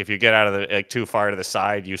too. Like if you get out of too far to the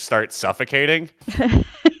side, you start suffocating.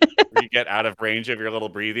 You get out of range of your little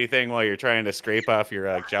breathy thing while you're trying to scrape off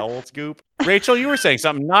your jowl scoop. Rachel, you were saying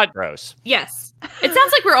something not gross. Yes. It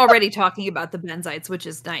sounds like we're already talking about the Benzites, which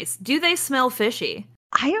is nice. Do they smell fishy?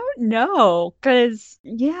 I don't know, because,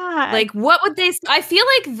 like, what would they... I feel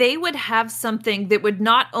like they would have something that would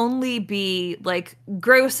not only be, like,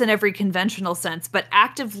 gross in every conventional sense, but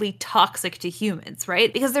actively toxic to humans,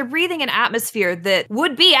 right? Because they're breathing an atmosphere that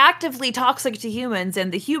would be actively toxic to humans,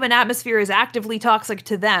 and the human atmosphere is actively toxic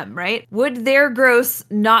to them, right? Would their gross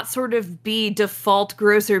not sort of be default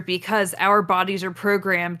grosser because our bodies are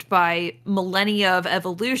programmed by millennia of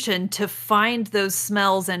evolution to find those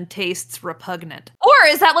smells and tastes repugnant? Or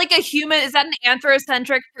is that like is that an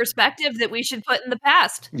anthrocentric perspective that we should put in the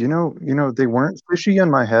past? They weren't fishy in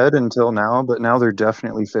my head until now, but now they're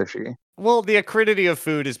definitely fishy. Well, the acridity of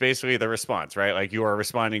food is basically the response, right? Like you are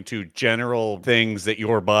responding to general things that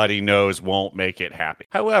your body knows won't make it happy.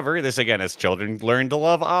 However, this again, as children learn to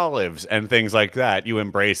love olives and things like that, you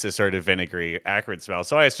embrace this sort of vinegary, acrid smell.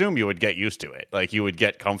 So I assume you would get used to it. Like you would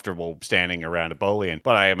get comfortable standing around a Bolian.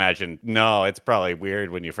 But I imagine, no, it's probably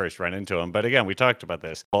weird when you first run into them. But again, we talked about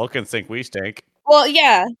this. Vulcans think we stink. Well,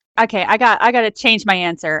 yeah. Okay, I got to change my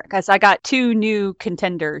answer because I got two new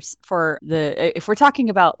contenders for if we're talking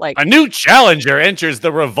about like a new challenger enters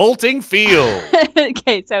the revolting field.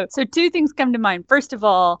 Okay, so two things come to mind. First of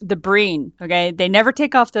all, the Breen. Okay, they never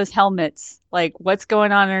take off those helmets. Like, what's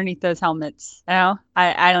going on underneath those helmets?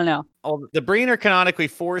 I don't know. Oh, the Breen are canonically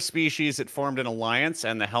 4 species that formed an alliance,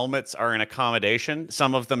 and the helmets are an accommodation.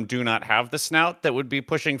 Some of them do not have the snout that would be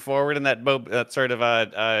pushing forward in that sort of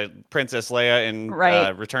Princess Leia in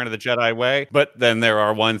Return of the Jedi way. But then there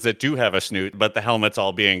are ones that do have a snoot, but the helmets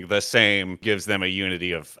all being the same gives them a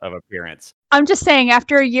unity of appearance. I'm just saying,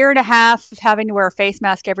 after a year and a half of having to wear a face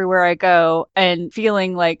mask everywhere I go and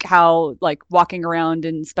feeling like how, like, walking around,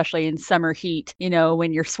 and especially in summer heat,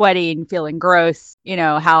 when you're sweaty and feeling gross,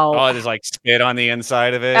 how... Oh, there's like spit on the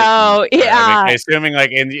inside of it. Oh, yeah. Assuming like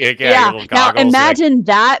in your little goggles. Now imagine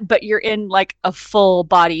that, but you're in like a full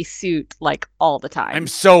body suit like all the time. I'm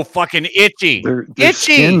so fucking itchy. Their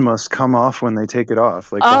skin must come off when they take it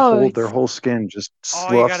off. Like their whole skin just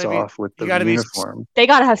sloughs off with the uniform. They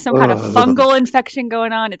got to have some kind of fungal infection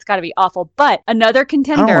going on. It's got to be awful. But another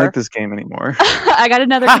contender. I don't like this game anymore. I got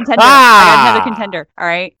another contender. All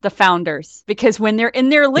right. The Founders. Because when they're in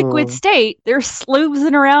their liquid state, they're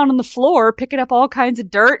sloozing around on the floor, picking up all kinds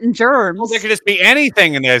of dirt and germs. Well, there could just be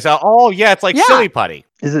anything in there. So, it's like silly putty.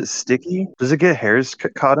 Is it sticky? Does it get hairs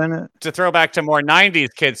caught in it? To throw back to more 90s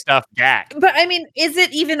kid stuff, gack. But I mean, is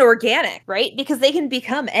it even organic, right? Because they can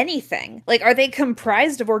become anything. Like, are they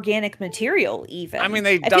comprised of organic material even? I mean,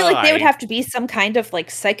 they I feel like they would die. have to be some kind of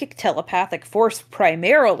like psychic telepathic force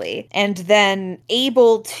primarily, and then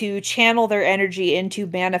able to channel their energy into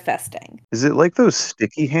manifesting. Is it like those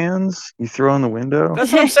sticky hands you throw on the window?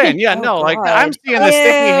 That's what I'm saying. Yeah, Oh, no, like God. I'm seeing the sticky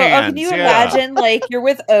hands. Can you yeah. imagine, like, you're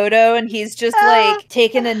with Odo and he's just like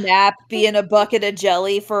taking a nap, being a bucket of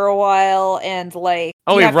jelly for a while, and like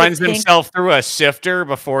Oh, you he have to runs pick- himself through a sifter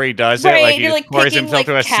before he does it. Right, Like he you're like pours picking himself like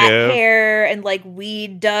through a cat sieve. hair and like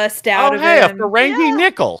weed dust out Oh, of hey, a him. Ferengi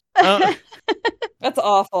nickel. That's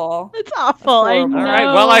awful. It's awful. I horrible. know. All right.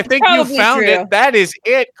 Well, I think you Probably found true. it. That is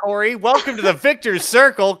it, Corey. Welcome to the Victor's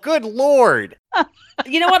Circle. Good Lord.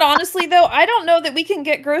 You know what? Honestly, though, I don't know that we can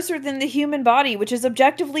get grosser than the human body, which is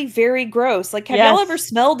objectively very gross. Like, have y'all Yes. ever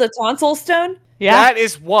smelled a tonsil stone? Yeah. That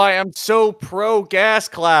is why I'm so pro gas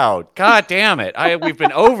cloud. God damn it. We've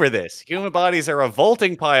been over this. Human bodies are a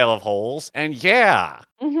revolting pile of holes. And yeah.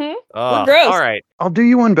 Mm-hmm. Ugh, gross. All right. I'll do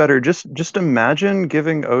you one better. Just imagine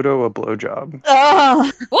giving Odo a blowjob.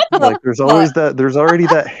 Ugh. What the? Like there's already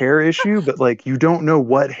that hair issue, but like you don't know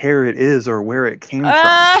what hair it is or where it came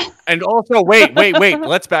from. And also, wait.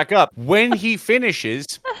 Let's back up. When he finishes,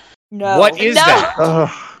 No. what is No.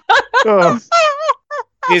 that? Ugh.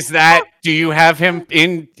 Is that, do you have him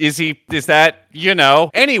in, is that,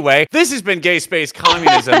 Anyway, this has been Gay Space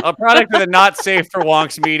Communism, a product of the Not Safe for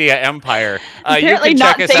Wonks Media Empire. Apparently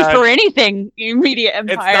not safe for anything, Media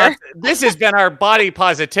Empire. This has been our body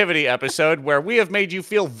positivity episode where we have made you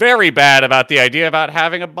feel very bad about the idea about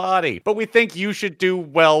having a body. But we think you should do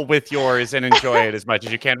well with yours and enjoy it as much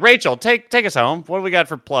as you can. Rachel, take us home. What do we got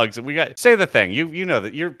for plugs? Say the thing. You know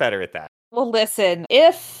that you're better at that. Well, listen,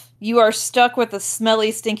 if you are stuck with a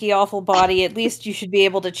smelly, stinky, awful body, at least you should be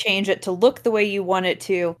able to change it to look the way you want it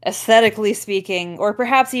to, aesthetically speaking, or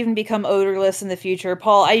perhaps even become odorless in the future.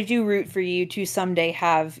 Paul, I do root for you to someday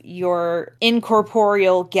have your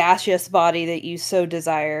incorporeal, gaseous body that you so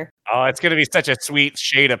desire. Oh, it's going to be such a sweet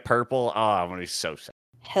shade of purple. Oh, I'm going to be so sad.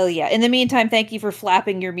 Hell yeah. In the meantime, thank you for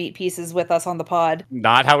flapping your meat pieces with us on the pod.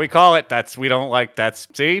 Not how we call it. That's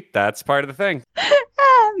part of the thing.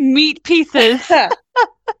 Meat pieces.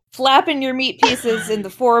 Flapping your meat pieces in the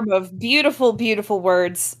form of beautiful, beautiful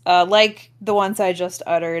words, like the ones I just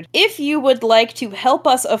uttered. If you would like to help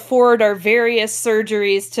us afford our various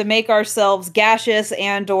surgeries to make ourselves gaseous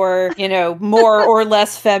and or, more or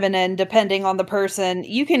less feminine, depending on the person,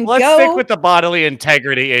 you can Let's go... stick with the bodily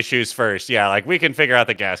integrity issues first. Yeah, like we can figure out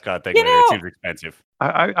the gas cloud thing later. It seems expensive.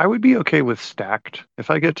 I would be okay with stacked. If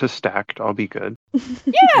I get to stacked, I'll be good.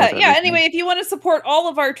 Yeah. Anyway, if you want to support all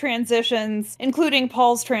of our transitions, including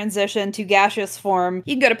Paul's transition to gaseous form,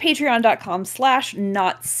 you can go to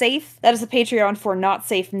patreon.com/notsafe. That is a Patreon for Not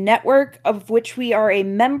Safe Network, of which we are a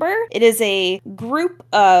member. It is a group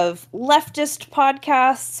of leftist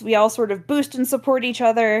podcasts. We all sort of boost and support each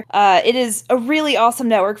other. It is a really awesome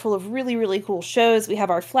network full of really, really cool shows. We have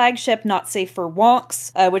our flagship, Not Safe for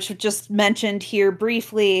Wonks, which we just mentioned here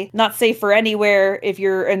briefly. Not Safe for Anywhere if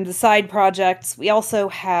you're in the side projects. We also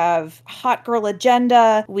have Hot Girl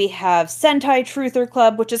Agenda. We have Sentai Truther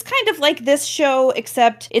Club, which is kind of like this show,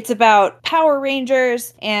 except it's about Power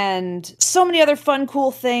Rangers and so many other fun,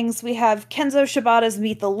 cool things. We have Kenzo Shibata's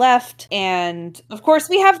Meet the Left. And of course,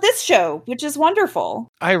 we have this show, which is wonderful.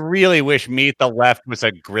 I really wish Meet the Left was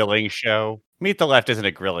a grilling show. Meet the Left isn't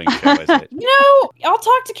a grilling show, is it? I'll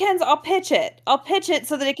talk to Kenzo. I'll pitch it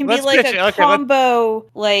so that it can Let's be like pitch a it. Okay, combo,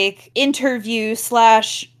 like interview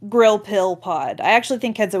 / grill pill pod. I actually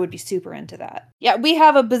think Kenzo would be super into that. Yeah, we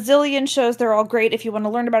have a bazillion shows. They're all great. If you want to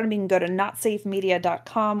learn about them, you can go to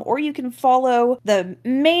notsafemedia.com, or you can follow the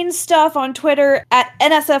main stuff on Twitter at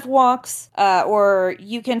NSFWalks, or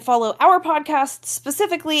you can follow our podcast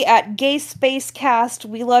specifically at Gay Space Cast.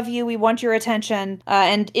 We love you. We want your attention.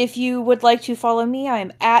 And if you would like to follow me,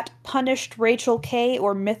 I'm at Punished Rachel K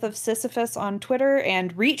or Myth of Sisyphus on Twitter,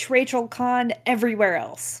 and Reach Rachel Khan everywhere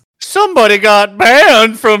else. Somebody got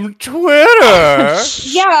banned from Twitter.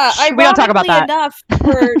 Yeah, We don't talk about that. enough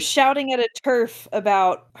for shouting at a TERF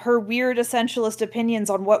about her weird essentialist opinions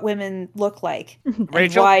on what women look like and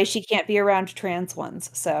Rachel? why she can't be around trans ones.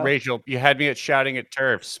 So Rachel, you had me at shouting at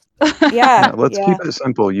TERFs. yeah, Let's keep it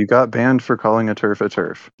simple. You got banned for calling a turf a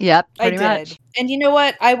turf. Yep, I pretty did. much. And you know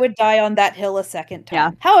what? I would die on that hill a second time.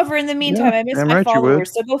 Yeah. However, in the meantime, Yeah, I miss damn my right you would.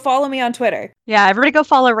 followers, so go follow me on Twitter. Yeah, everybody go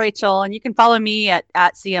follow Rachel, and you can follow me at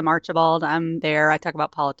CM Archibald. I'm there. I talk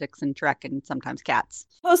about politics and Trek and sometimes cats.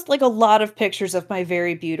 Post like a lot of pictures of my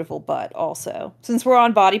very beautiful butt also. Since we're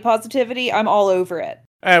on body positivity, I'm all over it.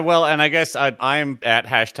 Well, and I guess I'm at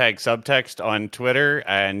 #subtext on Twitter,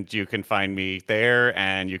 and you can find me there,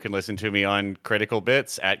 and you can listen to me on Critical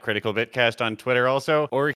Bits at Critical Bitcast on Twitter also,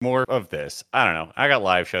 or more of this. I don't know. I got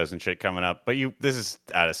live shows and shit coming up, but this is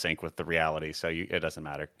out of sync with the reality, so it doesn't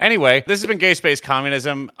matter. Anyway, this has been Gay Space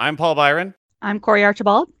Communism. I'm Paul Byron. I'm Corey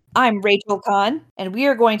Archibald. I'm Rachel Kahn, and we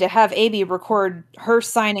are going to have Abby record her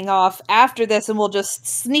signing off after this, and we'll just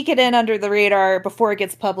sneak it in under the radar before it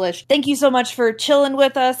gets published. Thank you so much for chilling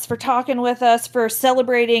with us, for talking with us, for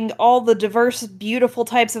celebrating all the diverse, beautiful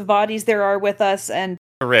types of bodies there are with us, and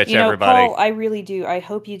Rich, everybody. Paul, I really do. I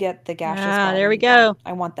hope you get the gaseous body. There we go.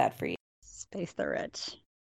 I want that for you. Space the rich.